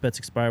 Bonus bets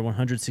expire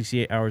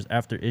 168 hours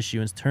after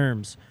issuance.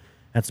 Terms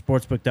at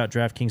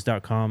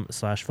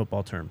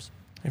sportsbook.draftkings.com/football terms.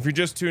 If you're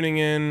just tuning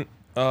in,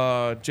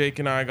 Jake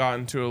and I got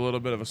into a little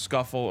bit of a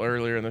scuffle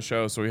earlier in the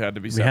show, so we had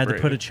to be separated. We had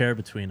to put a chair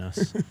between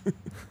us.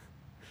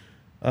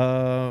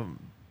 All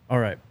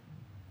right.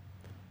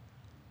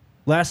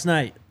 Last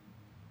night,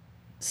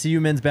 CU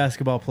men's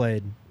basketball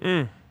played.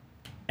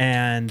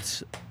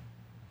 And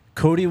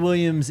Cody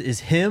Williams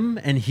is him,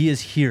 and he is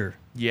here.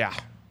 Yeah.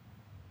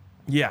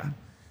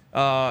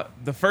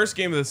 The first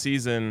game of the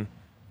season,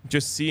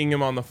 just seeing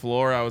him on the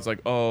floor, I was like,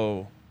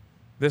 oh,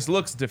 this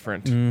looks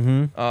different.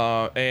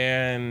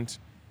 And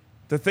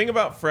the thing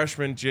about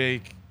freshman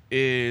Jake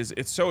is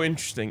it's so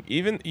interesting.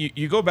 Even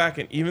you go back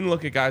and even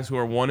look at guys who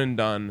are one and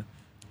done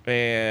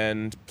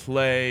and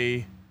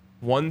play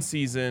one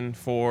season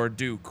for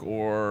Duke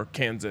or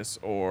Kansas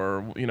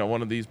or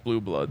one of these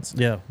blue bloods.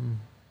 Yeah.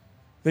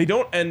 They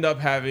don't end up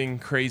having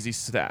crazy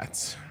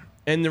stats.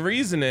 And the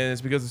reason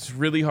is because it's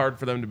really hard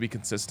for them to be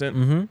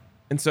consistent.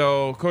 And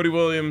so Cody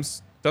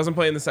Williams doesn't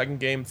play in the second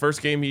game.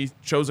 First game, he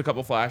shows a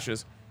couple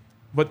flashes.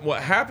 But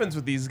what happens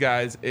with these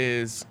guys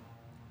is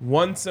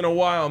once in a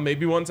while,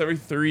 maybe once every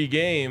 3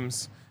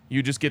 games,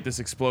 you just get this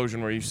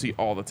explosion where you see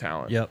all the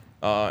talent. Yep.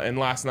 And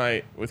last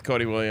night with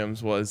Cody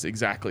Williams was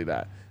exactly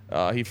that.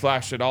 He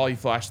flashed it all. He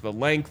flashed the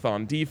length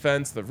on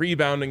defense, the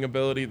rebounding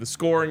ability, the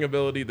scoring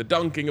ability, the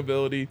dunking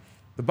ability,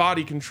 the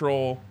body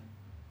control.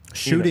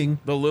 Shooting.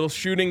 The little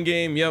shooting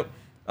game. Yep.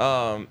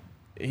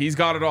 He's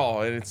got it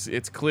all. And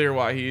it's clear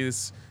why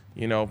he's,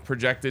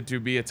 projected to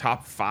be a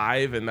top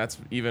 5. And that's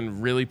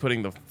even really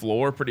putting the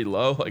floor pretty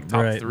low, like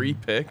top 3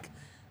 pick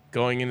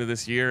going into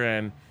this year.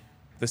 And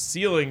the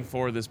ceiling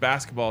for this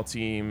basketball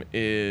team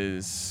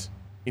is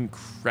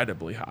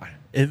incredibly high.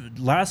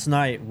 Last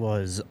night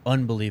was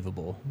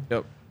unbelievable.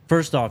 Yep.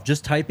 First off,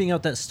 just typing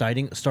out that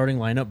starting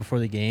lineup before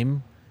the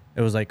game,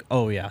 it was like,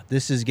 oh yeah,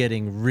 this is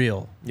getting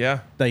real.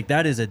 Yeah. Like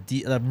that is a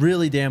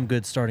really damn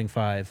good starting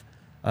 5.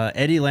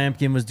 Eddie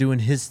Lampkin was doing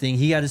his thing.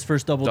 He got his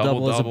first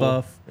double-double as a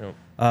buff. Yep.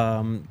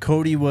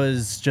 Cody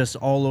was just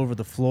all over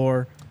the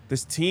floor.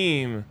 This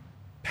team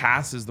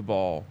passes the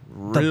ball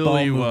really the ball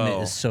well.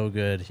 movement is so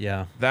good.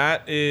 Yeah.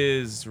 That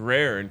is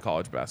rare in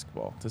college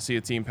basketball to see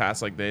a team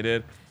pass like they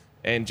did.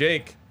 And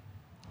Jake,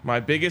 my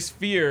biggest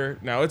fear,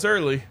 now it's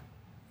early,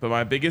 but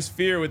my biggest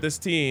fear with this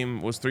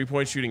team was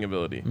 3-point shooting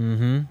ability.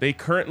 They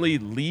currently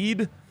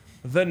lead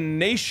the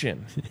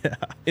nation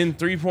in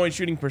 3-point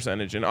shooting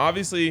percentage. And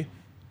obviously,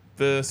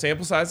 the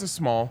sample size is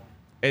small,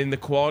 and the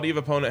quality of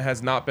opponent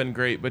has not been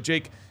great. But,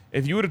 Jake,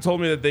 if you would have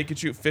told me that they could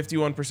shoot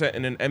 51%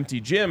 in an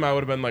empty gym, I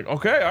would have been like,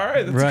 okay, all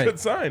right, that's a good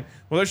sign.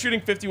 Well, they're shooting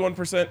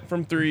 51%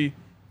 from 3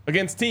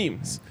 against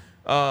teams.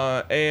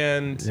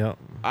 And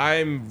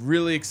I'm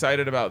really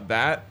excited about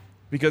that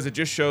because it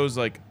just shows,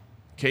 like,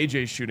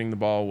 KJ's shooting the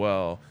ball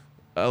well.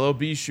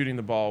 LOB's shooting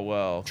the ball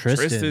well.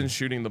 Tristan's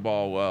shooting the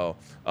ball well.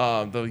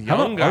 The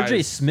young guys.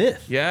 RJ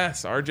Smith?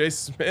 Yes, RJ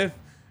Smith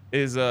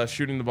is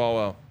shooting the ball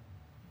well.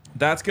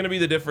 That's going to be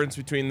the difference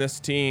between this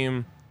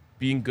team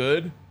being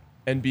good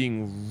and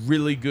being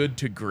really good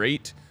to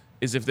great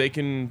is if they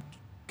can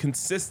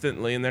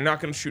consistently, and they're not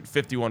going to shoot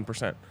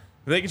 51%. If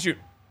they can shoot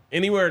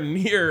anywhere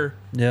near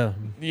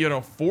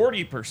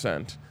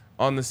 40%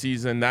 on the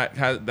season,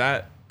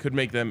 that could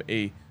make them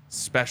a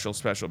special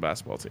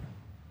basketball team.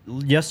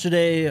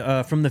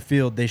 Yesterday from the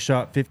field, they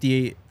shot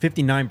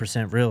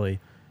 59% really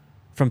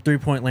from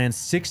 3-point land,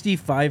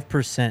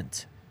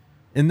 65%.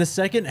 In the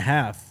second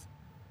half,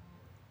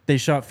 they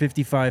shot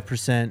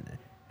 55%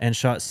 and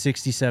shot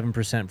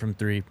 67% from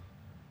 3.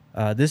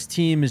 This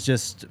team is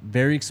just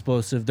very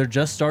explosive. They're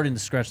just starting to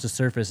scratch the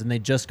surface, and they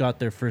just got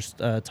their first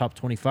top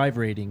 25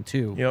 rating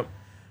too. Yep.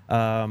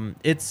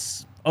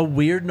 It's a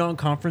weird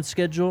non-conference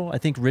schedule. I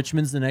think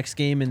Richmond's the next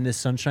game in this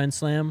Sunshine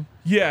Slam.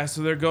 Yeah,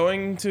 so they're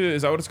going to,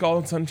 is that what it's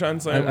called, Sunshine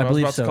Slam? I was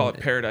believe about so. to call it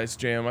Paradise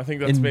Jam. I think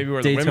that's In maybe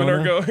where Daytona? the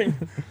women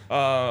are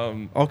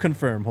going. I'll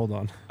confirm. Hold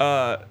on.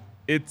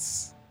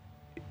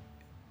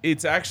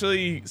 It's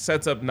actually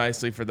sets up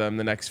nicely for them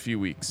the next few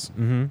weeks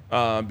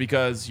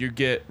because you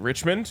get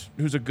Richmond,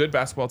 who's a good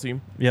basketball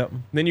team. Yep.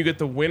 Then you get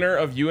the winner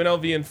of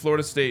UNLV and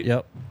Florida State.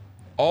 Yep.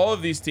 All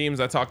of these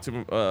teams, I talked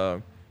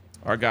to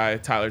our guy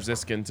Tyler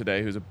Ziskin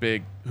today, who's a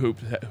big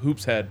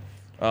hoops head,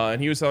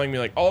 and he was telling me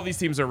like all of these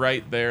teams are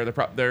right there.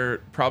 They're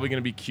probably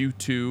going to be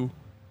Q2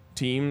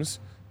 teams.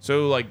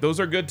 So like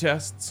those are good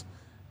tests.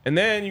 And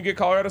then you get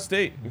Colorado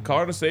State. And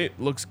Colorado State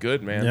looks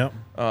good, man.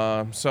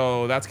 Yep.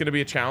 So that's going to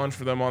be a challenge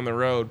for them on the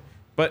road.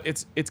 But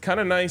it's kind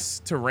of nice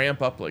to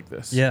ramp up like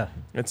this. Yeah.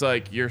 It's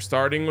like you're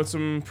starting with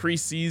some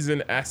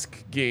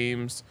preseason-esque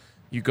games.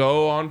 You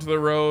go onto the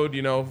road,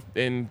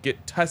 and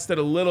get tested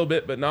a little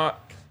bit, but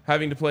not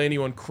having to play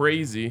anyone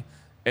crazy.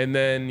 And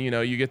then,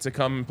 you get to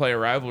come and play a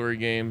rivalry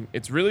game.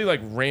 It's really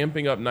like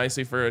ramping up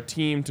nicely for a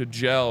team to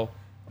gel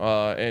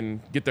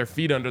and get their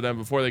feet under them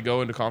before they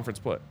go into conference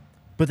play.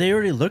 But they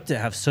already looked to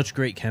have such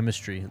great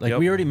chemistry. Like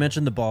we already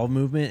mentioned the ball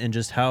movement and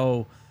just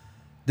how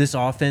this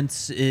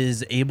offense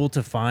is able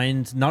to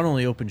find not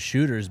only open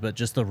shooters, but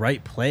just the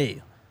right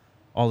play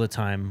all the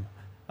time.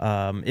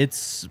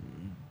 This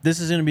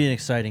is going to be an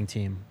exciting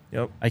team.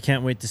 Yep. I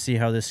can't wait to see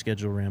how this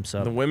schedule ramps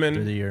up The women-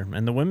 through the year.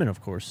 And the women,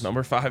 of course.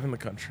 Number 5 in the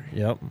country.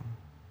 Yep.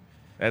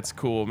 That's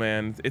cool,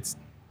 man. It's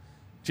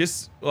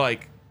just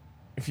like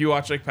if you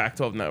watch like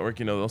Pac-12 Network,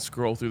 they'll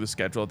scroll through the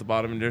schedule at the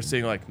bottom and they're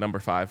seeing like number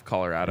 5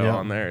 Colorado Yeah.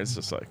 on there. It's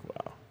just like,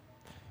 wow.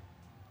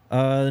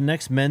 The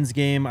next men's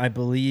game, I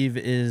believe,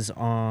 is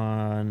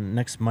on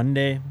next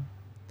Monday.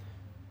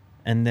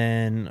 And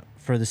then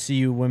for the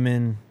CU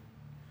women,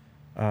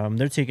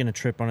 they're taking a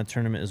trip on a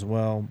tournament as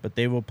well, but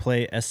they will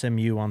play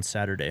SMU on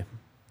Saturday.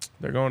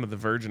 They're going to the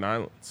Virgin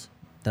Islands.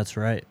 That's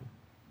right.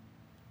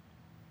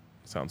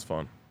 Sounds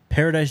fun.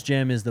 Paradise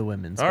Jam is the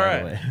women's, All by right.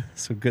 the way.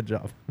 So good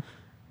job.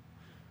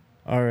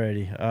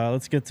 Alrighty,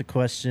 let's get to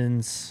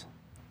questions.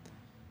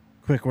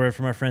 Quick word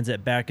from our friends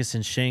at Backus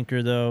and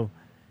Shanker, though.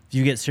 If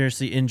you get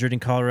seriously injured in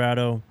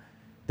Colorado,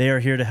 they are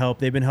here to help.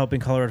 They've been helping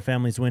Colorado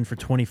families win for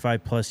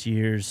 25 plus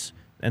years,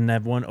 and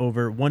they've won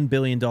over $1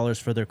 billion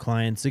for their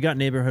clients. They got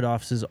neighborhood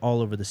offices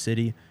all over the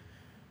city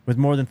with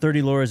more than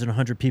 30 lawyers and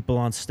 100 people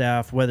on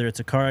staff, whether it's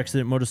a car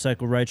accident,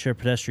 motorcycle, rideshare,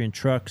 pedestrian,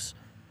 trucks,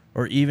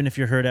 or even if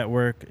you're hurt at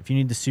work. If you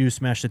need to sue,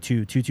 smash the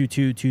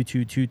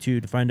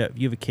 222-2222 to find out if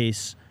you have a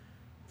case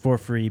for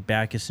free.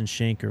 Backus and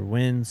Shanker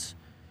wins.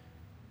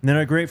 And then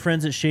our great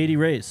friends at Shady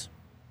Rays.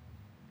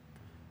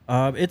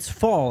 It's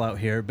fall out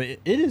here, but it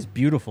is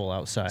beautiful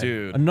outside.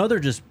 Dude. Another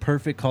just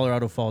perfect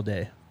Colorado fall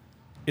day.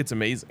 It's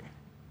amazing.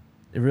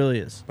 It really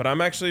is. But I'm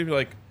actually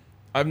like,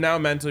 I'm now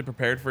mentally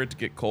prepared for it to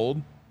get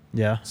cold.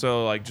 Yeah.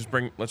 So like,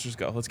 let's just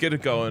go. Let's get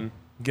it going,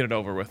 get it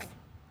over with.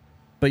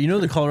 But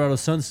the Colorado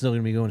sun's still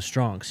going to be going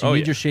strong, so you Oh,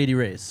 need yeah. your Shady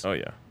Rays. Oh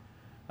yeah.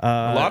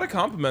 A lot of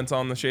compliments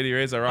on the Shady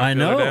Rays I rocked I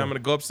the other day. know. I'm gonna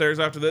go upstairs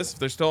after this. If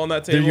they're still on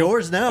that table, They're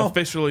yours now.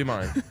 Officially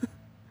mine.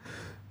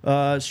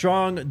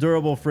 Strong,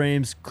 durable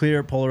frames,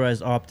 clear,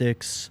 polarized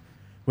optics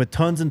with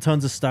tons and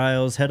tons of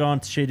styles. Head on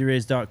to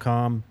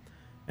shadyrays.com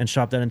and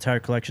shop that entire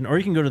collection. Or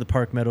you can go to the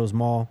Park Meadows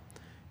Mall.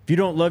 If you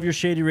don't love your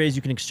Shady Rays,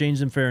 you can exchange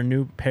them for a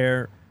new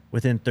pair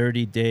within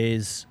 30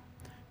 days.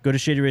 Go to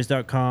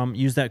shadyrays.com.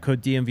 Use that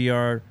code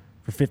DMVR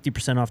for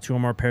 50% off 2 or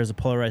more pairs of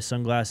polarized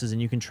sunglasses,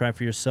 and you can try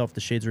for yourself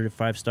the shades rated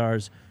 5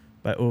 stars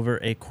by over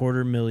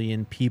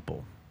 250,000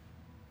 people.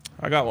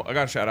 I got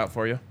a shout out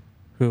for you.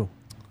 Who?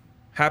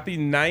 Happy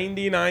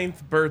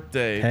 99th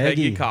birthday,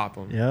 Peggy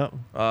Copham. Yep.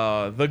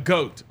 The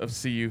GOAT of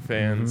CU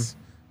fans.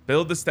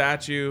 Build the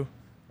statue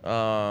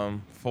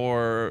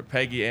for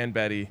Peggy and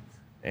Betty.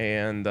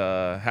 And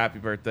happy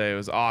birthday. It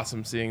was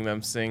awesome seeing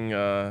them sing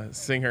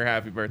her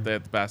happy birthday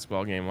at the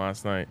basketball game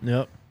last night.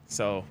 Yep.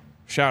 So,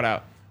 shout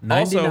out.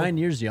 99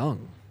 years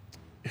young.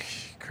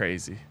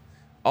 Crazy.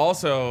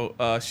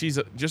 Also, she's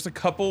just a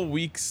couple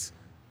weeks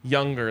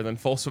younger than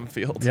Folsom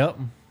Field. Yep.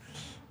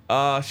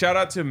 Shout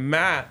out to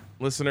Matt,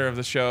 listener of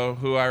the show,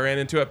 who I ran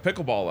into at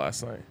pickleball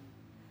last night.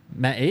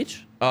 Matt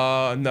H?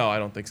 No, I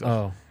don't think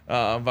so.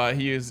 Oh. But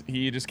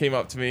he just came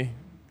up to me,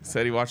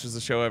 said he watches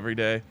the show every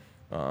day.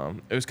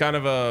 It was kind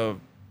of a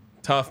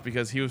tough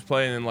because he was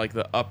playing in like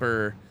the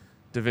upper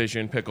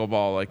division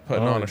pickleball, like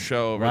putting on a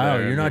show over there. Wow,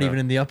 you're not even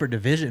in the upper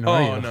division,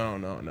 are you? Oh,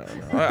 no.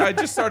 I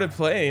just started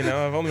playing.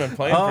 I've only been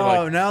playing for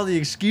like... now the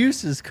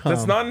excuses come.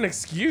 That's not an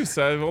excuse.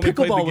 I've only played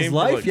the Pickleball was game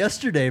life for like,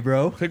 yesterday,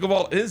 bro.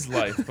 Pickleball is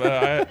life,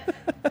 but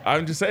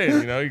I'm just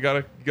saying, you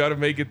gotta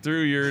make it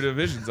through your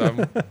divisions.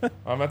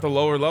 I'm at the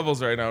lower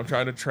levels right now. I'm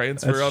trying to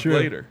transfer up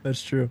later.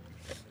 That's true.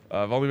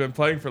 I've only been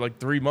playing for like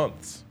 3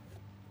 months,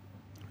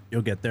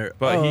 You'll get there.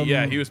 but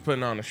he was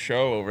putting on a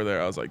show over there.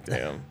 I was like,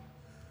 damn.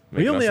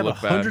 We only have look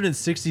bad.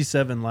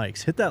 167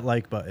 likes. Hit that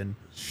like button.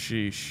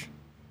 Sheesh.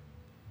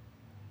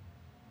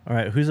 All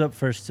right, who's up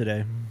first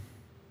today?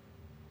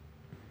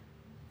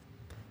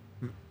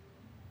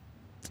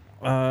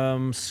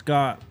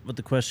 Scott with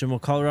the question, will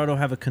Colorado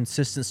have a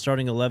consistent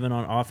starting 11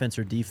 on offense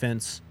or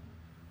defense,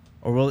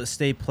 or will it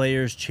stay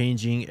players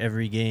changing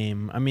every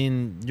game? I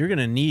mean, you're going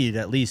to need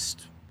at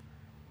least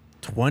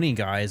 20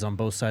 guys on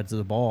both sides of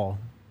the ball,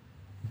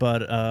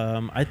 but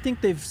I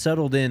think they've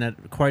settled in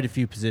at quite a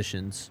few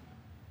positions,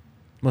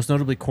 most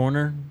notably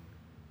corner.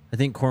 I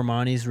think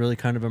Cormani's really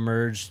kind of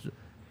emerged.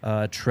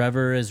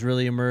 Trevor has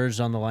really emerged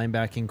on the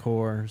linebacking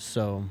core,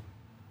 so...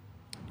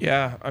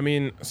 Yeah, I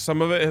mean,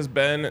 some of it has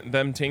been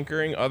them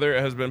tinkering. Other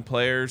it has been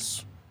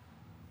players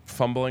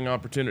fumbling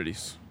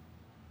opportunities,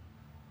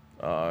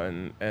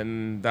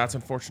 and that's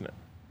unfortunate.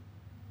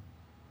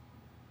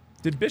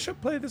 Did Bishop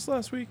play this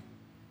last week?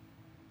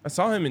 I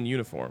saw him in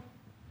uniform.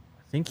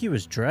 I think he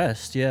was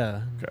dressed,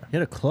 yeah. Okay. He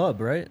had a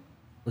club, right?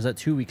 Was that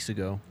 2 weeks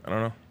ago? I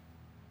don't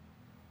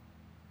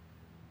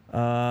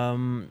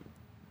know.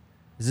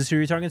 Is this who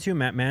you're talking to,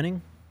 Matt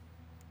Manning?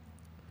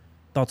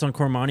 Thoughts on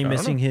Cormani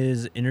missing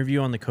his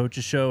interview on the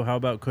coaches show? How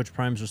about Coach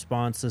Prime's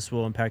response? This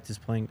will impact his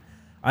playing.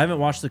 I haven't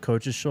watched the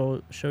coaches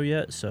show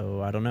yet,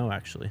 so I don't know,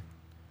 actually.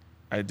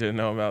 I didn't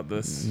know about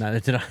this. Neither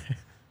did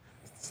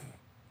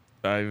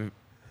I.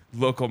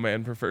 Local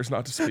man prefers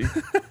not to speak.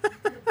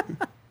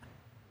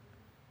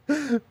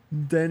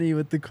 Denny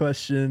with the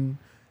question.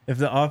 If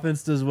the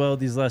offense does well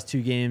these last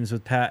 2 games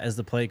with Pat as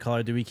the play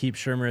caller, do we keep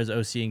Shermer as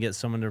OC and get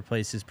someone to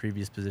replace his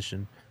previous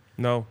position?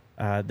 No.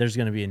 There's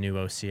going to be a new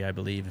OC, I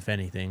believe, if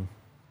anything.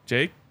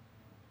 Jake?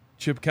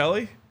 Chip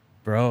Kelly?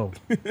 Bro.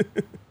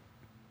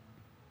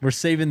 We're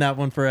saving that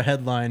one for a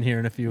headline here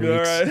in a few weeks.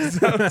 All right.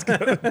 Sounds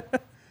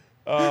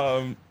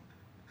good.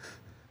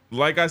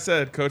 Like I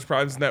said, Coach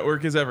Prime's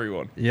network is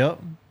everyone. Yep.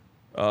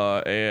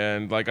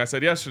 And like I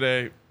said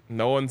yesterday,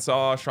 no one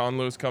saw Sean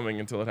Lewis coming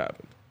until it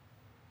happened.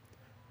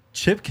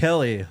 Chip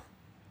Kelly.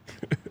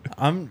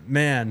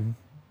 Man,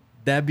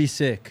 that'd be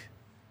sick.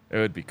 It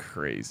would be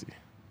crazy.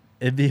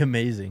 It'd be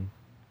amazing.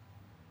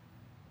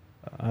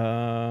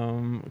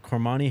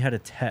 Cormani had a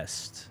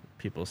test,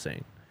 people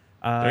saying.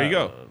 There you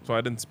go. So I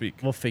didn't speak.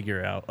 We'll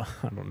figure it out.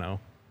 I don't know.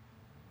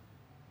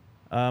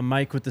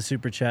 Mike with the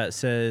super chat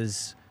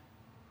says,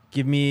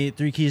 give me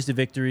 3 keys to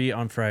victory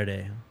on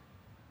Friday.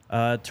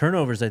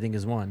 Turnovers, I think,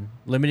 is one.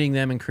 Limiting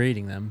them and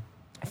creating them.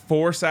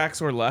 4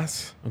 sacks or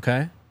less.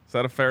 Okay. Is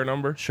that a fair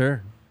number?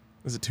 Sure.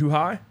 Is it too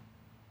high?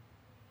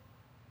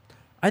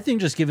 I think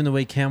just given the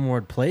way Cam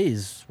Ward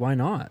plays, why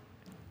not?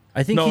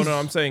 I think No,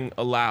 I'm saying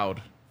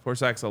allowed. 4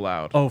 sacks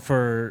allowed. Oh,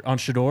 on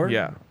Shador?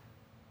 Yeah.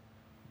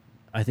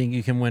 I think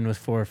you can win with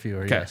 4 or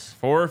fewer, Okay. yes.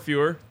 4 or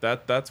fewer.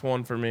 That's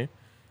one for me.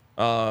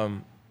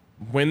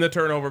 Win the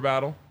turnover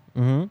battle.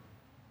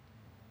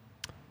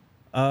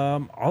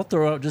 I'll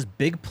throw out just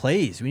big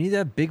plays. We need to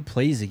have big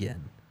plays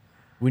again.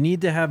 We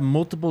need to have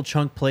multiple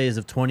chunk plays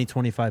of 20,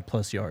 25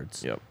 plus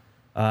yards. Yep.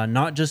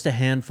 Not just a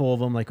handful of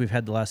them like we've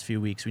had the last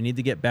few weeks. We need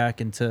to get back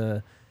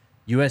into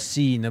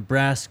USC,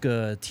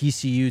 Nebraska,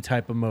 TCU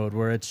type of mode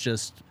where it's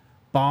just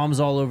bombs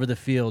all over the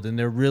field and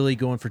they're really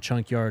going for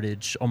chunk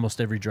yardage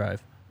almost every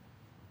drive.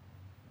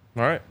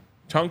 All right.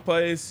 Chunk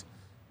plays,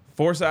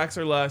 4 sacks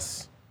or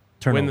less,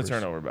 Turnovers. win the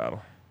turnover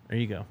battle. There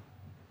you go.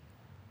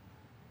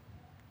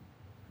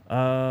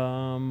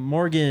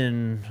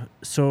 Morgan,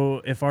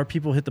 so if our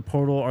people hit the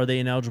portal, are they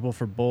ineligible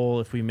for bowl?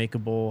 If we make a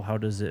bowl, how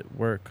does it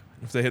work?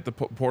 If they hit the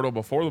portal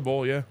before the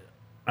bowl, yeah.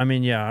 I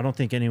mean, yeah, I don't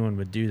think anyone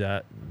would do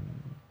that.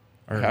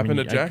 Happened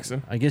to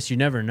Jackson. I guess you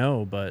never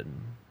know, but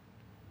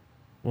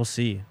we'll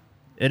see.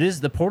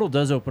 The portal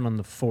does open on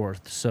the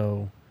 4th,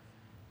 so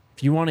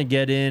if you want to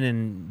get in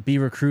and be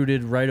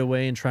recruited right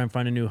away and try and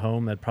find a new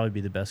home, that'd probably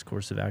be the best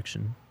course of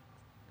action.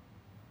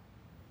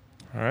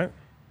 All right.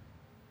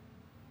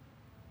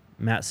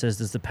 Matt says,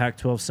 does the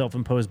Pac-12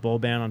 self-imposed bowl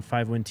ban on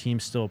 5-win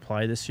teams still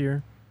apply this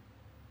year?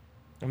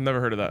 I've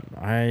never heard of that.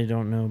 I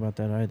don't know about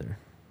that either.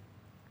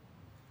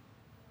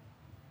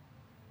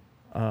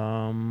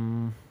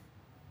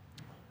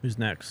 Who's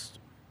next?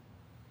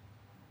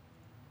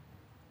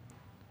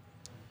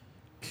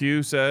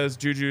 Q says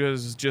Juju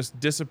has just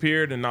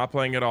disappeared and not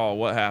playing at all.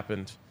 What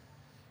happened?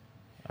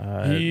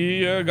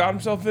 He got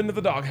himself into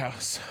the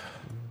doghouse.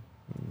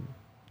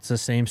 It's the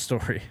same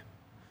story.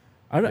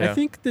 I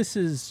think this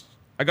is...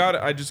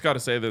 I just got to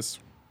say this.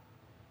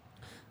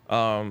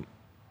 That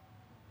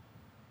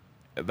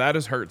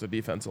has hurt the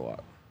defense a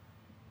lot.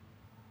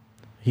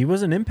 He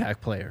was an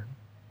impact player.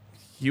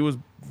 He was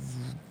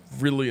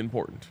really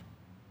important.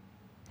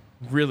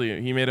 Really,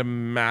 he made a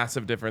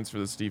massive difference for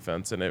this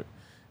defense, and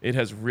it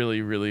has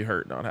really, really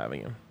hurt not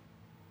having him.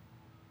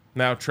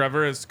 Now,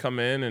 Trevor has come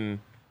in and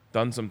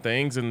done some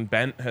things, and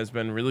Bent has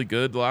been really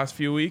good the last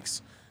few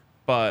weeks,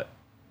 but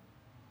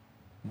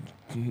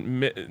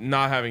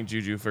not having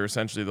Juju for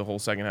essentially the whole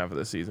second half of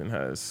the season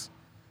has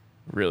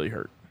really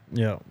hurt.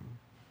 Yeah.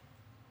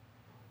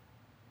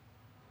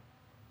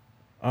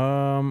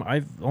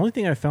 The only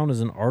thing I found is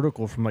an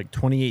article from like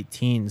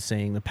 2018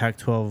 saying the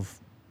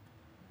Pac-12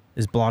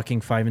 is blocking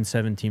 5 and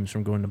 7 teams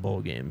from going to bowl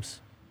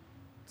games.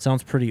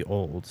 Sounds pretty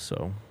old,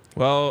 so.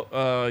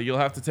 Well, you'll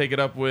have to take it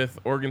up with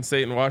Oregon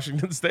State and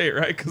Washington State,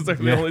 right? Because they're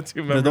the only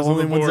two members They're the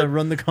only of the ones board. that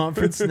run the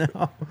conference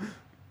now.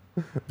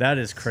 That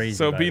is crazy.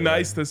 So by be the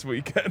nice way. this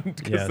weekend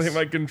because they Yes.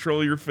 might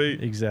control your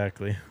fate.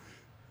 Exactly.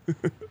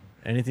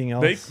 Anything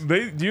else?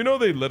 They do you know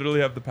they literally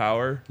have the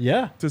power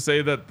Yeah. to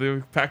say that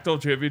the Pac-12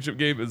 championship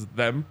game is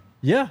them?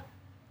 Yeah.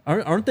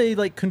 Aren't they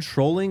like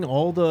controlling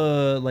all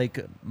the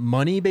like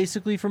money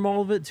basically from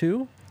all of it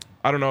too?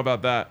 I don't know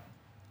about that.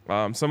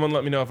 Someone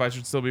let me know if I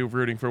should still be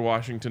rooting for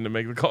Washington to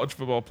make the college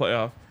football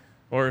playoff,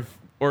 or if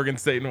Oregon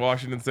State and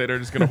Washington State are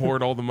just going to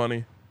hoard all the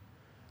money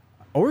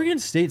Oregon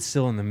State's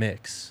still in the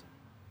mix.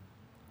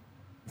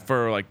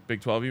 for like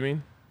Big 12. You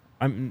mean?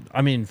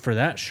 I mean for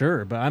that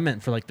sure, but I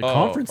meant for like the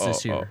conference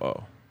this year.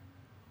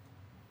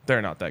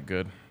 They're not that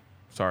good.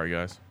 Sorry,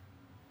 guys.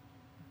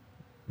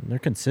 They're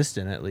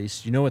consistent at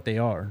least. You know what they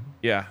are.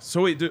 Yeah.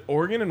 So wait, did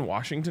Oregon and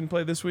Washington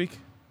play this week?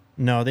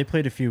 No, they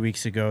played a few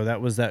weeks ago.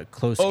 That was that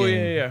close game. Oh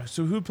yeah.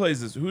 So who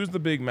plays this? Who's the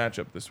big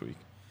matchup this week?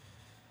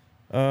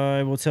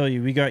 I will tell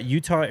you. We got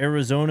Utah,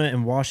 Arizona,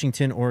 and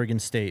Washington, Oregon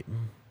State.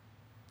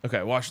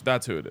 Okay,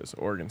 that's who it is.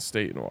 Oregon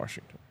State and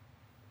Washington.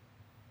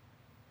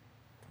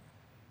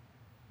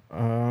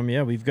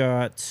 Yeah, we've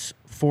got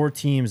 4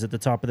 teams at the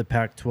top of the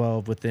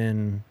Pac-12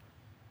 within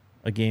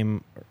a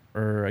game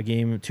or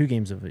 2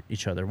 games of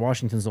each other.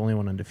 Washington's the only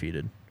one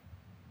undefeated.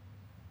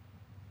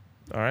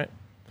 All right.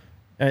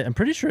 I'm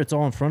pretty sure it's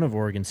all in front of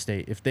Oregon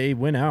State. If they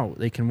win out,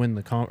 they can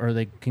win or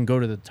they can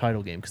go to the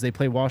title game because they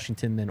play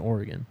Washington then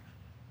Oregon.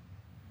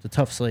 It's a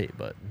tough slate,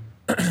 but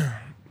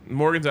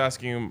Morgan's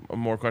asking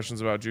more questions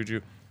about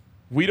Juju.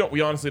 We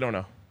honestly don't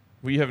know.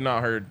 We have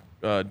not heard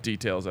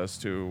details as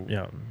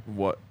to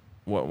what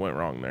went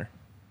wrong there.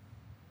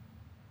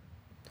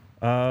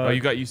 You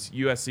got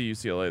USC,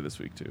 UCLA this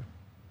week too.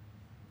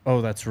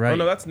 Oh, that's right. Oh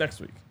no, that's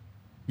next week.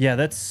 Yeah,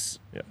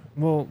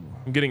 well,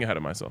 I'm getting ahead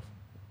of myself.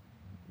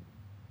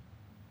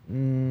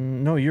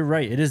 No, you're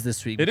right. It is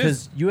this week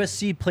because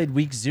USC played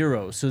week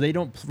 0, so they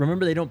don't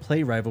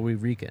play rivalry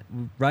weekend.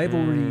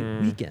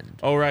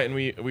 Oh right, and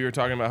we were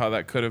talking about how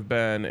that could have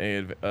been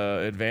a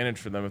advantage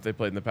for them if they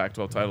played in the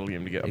Pac-12 title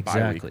game to get a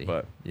bye week,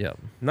 but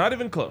not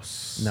even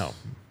close. No.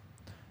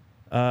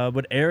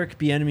 Would Eric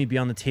Bieniemy be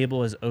on the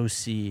table as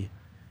OC?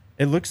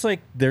 It looks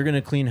like they're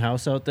gonna clean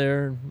house out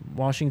there,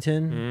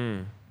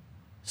 Washington.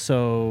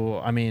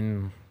 So I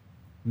mean,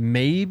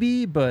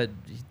 maybe, but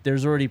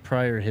there's already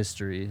prior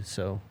history,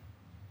 so.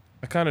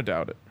 I kind of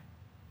doubt it.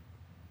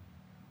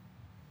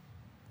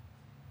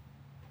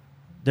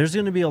 There's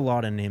going to be a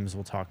lot of names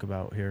we'll talk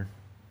about here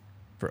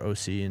for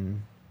OC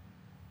and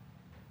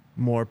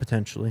more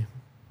potentially.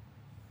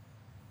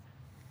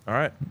 All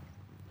right,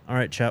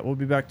 chat. We'll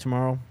be back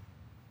tomorrow.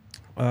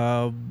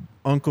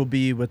 Uncle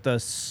B with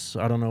us.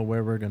 I don't know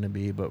where we're going to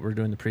be, but we're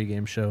doing the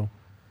pregame show.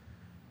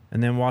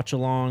 And then watch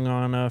along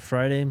on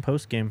Friday and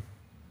postgame.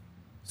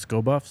 Let's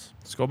go Buffs.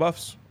 Let's go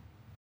Buffs.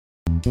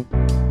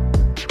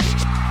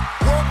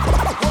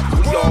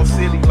 We all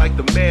silly like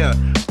the mayor.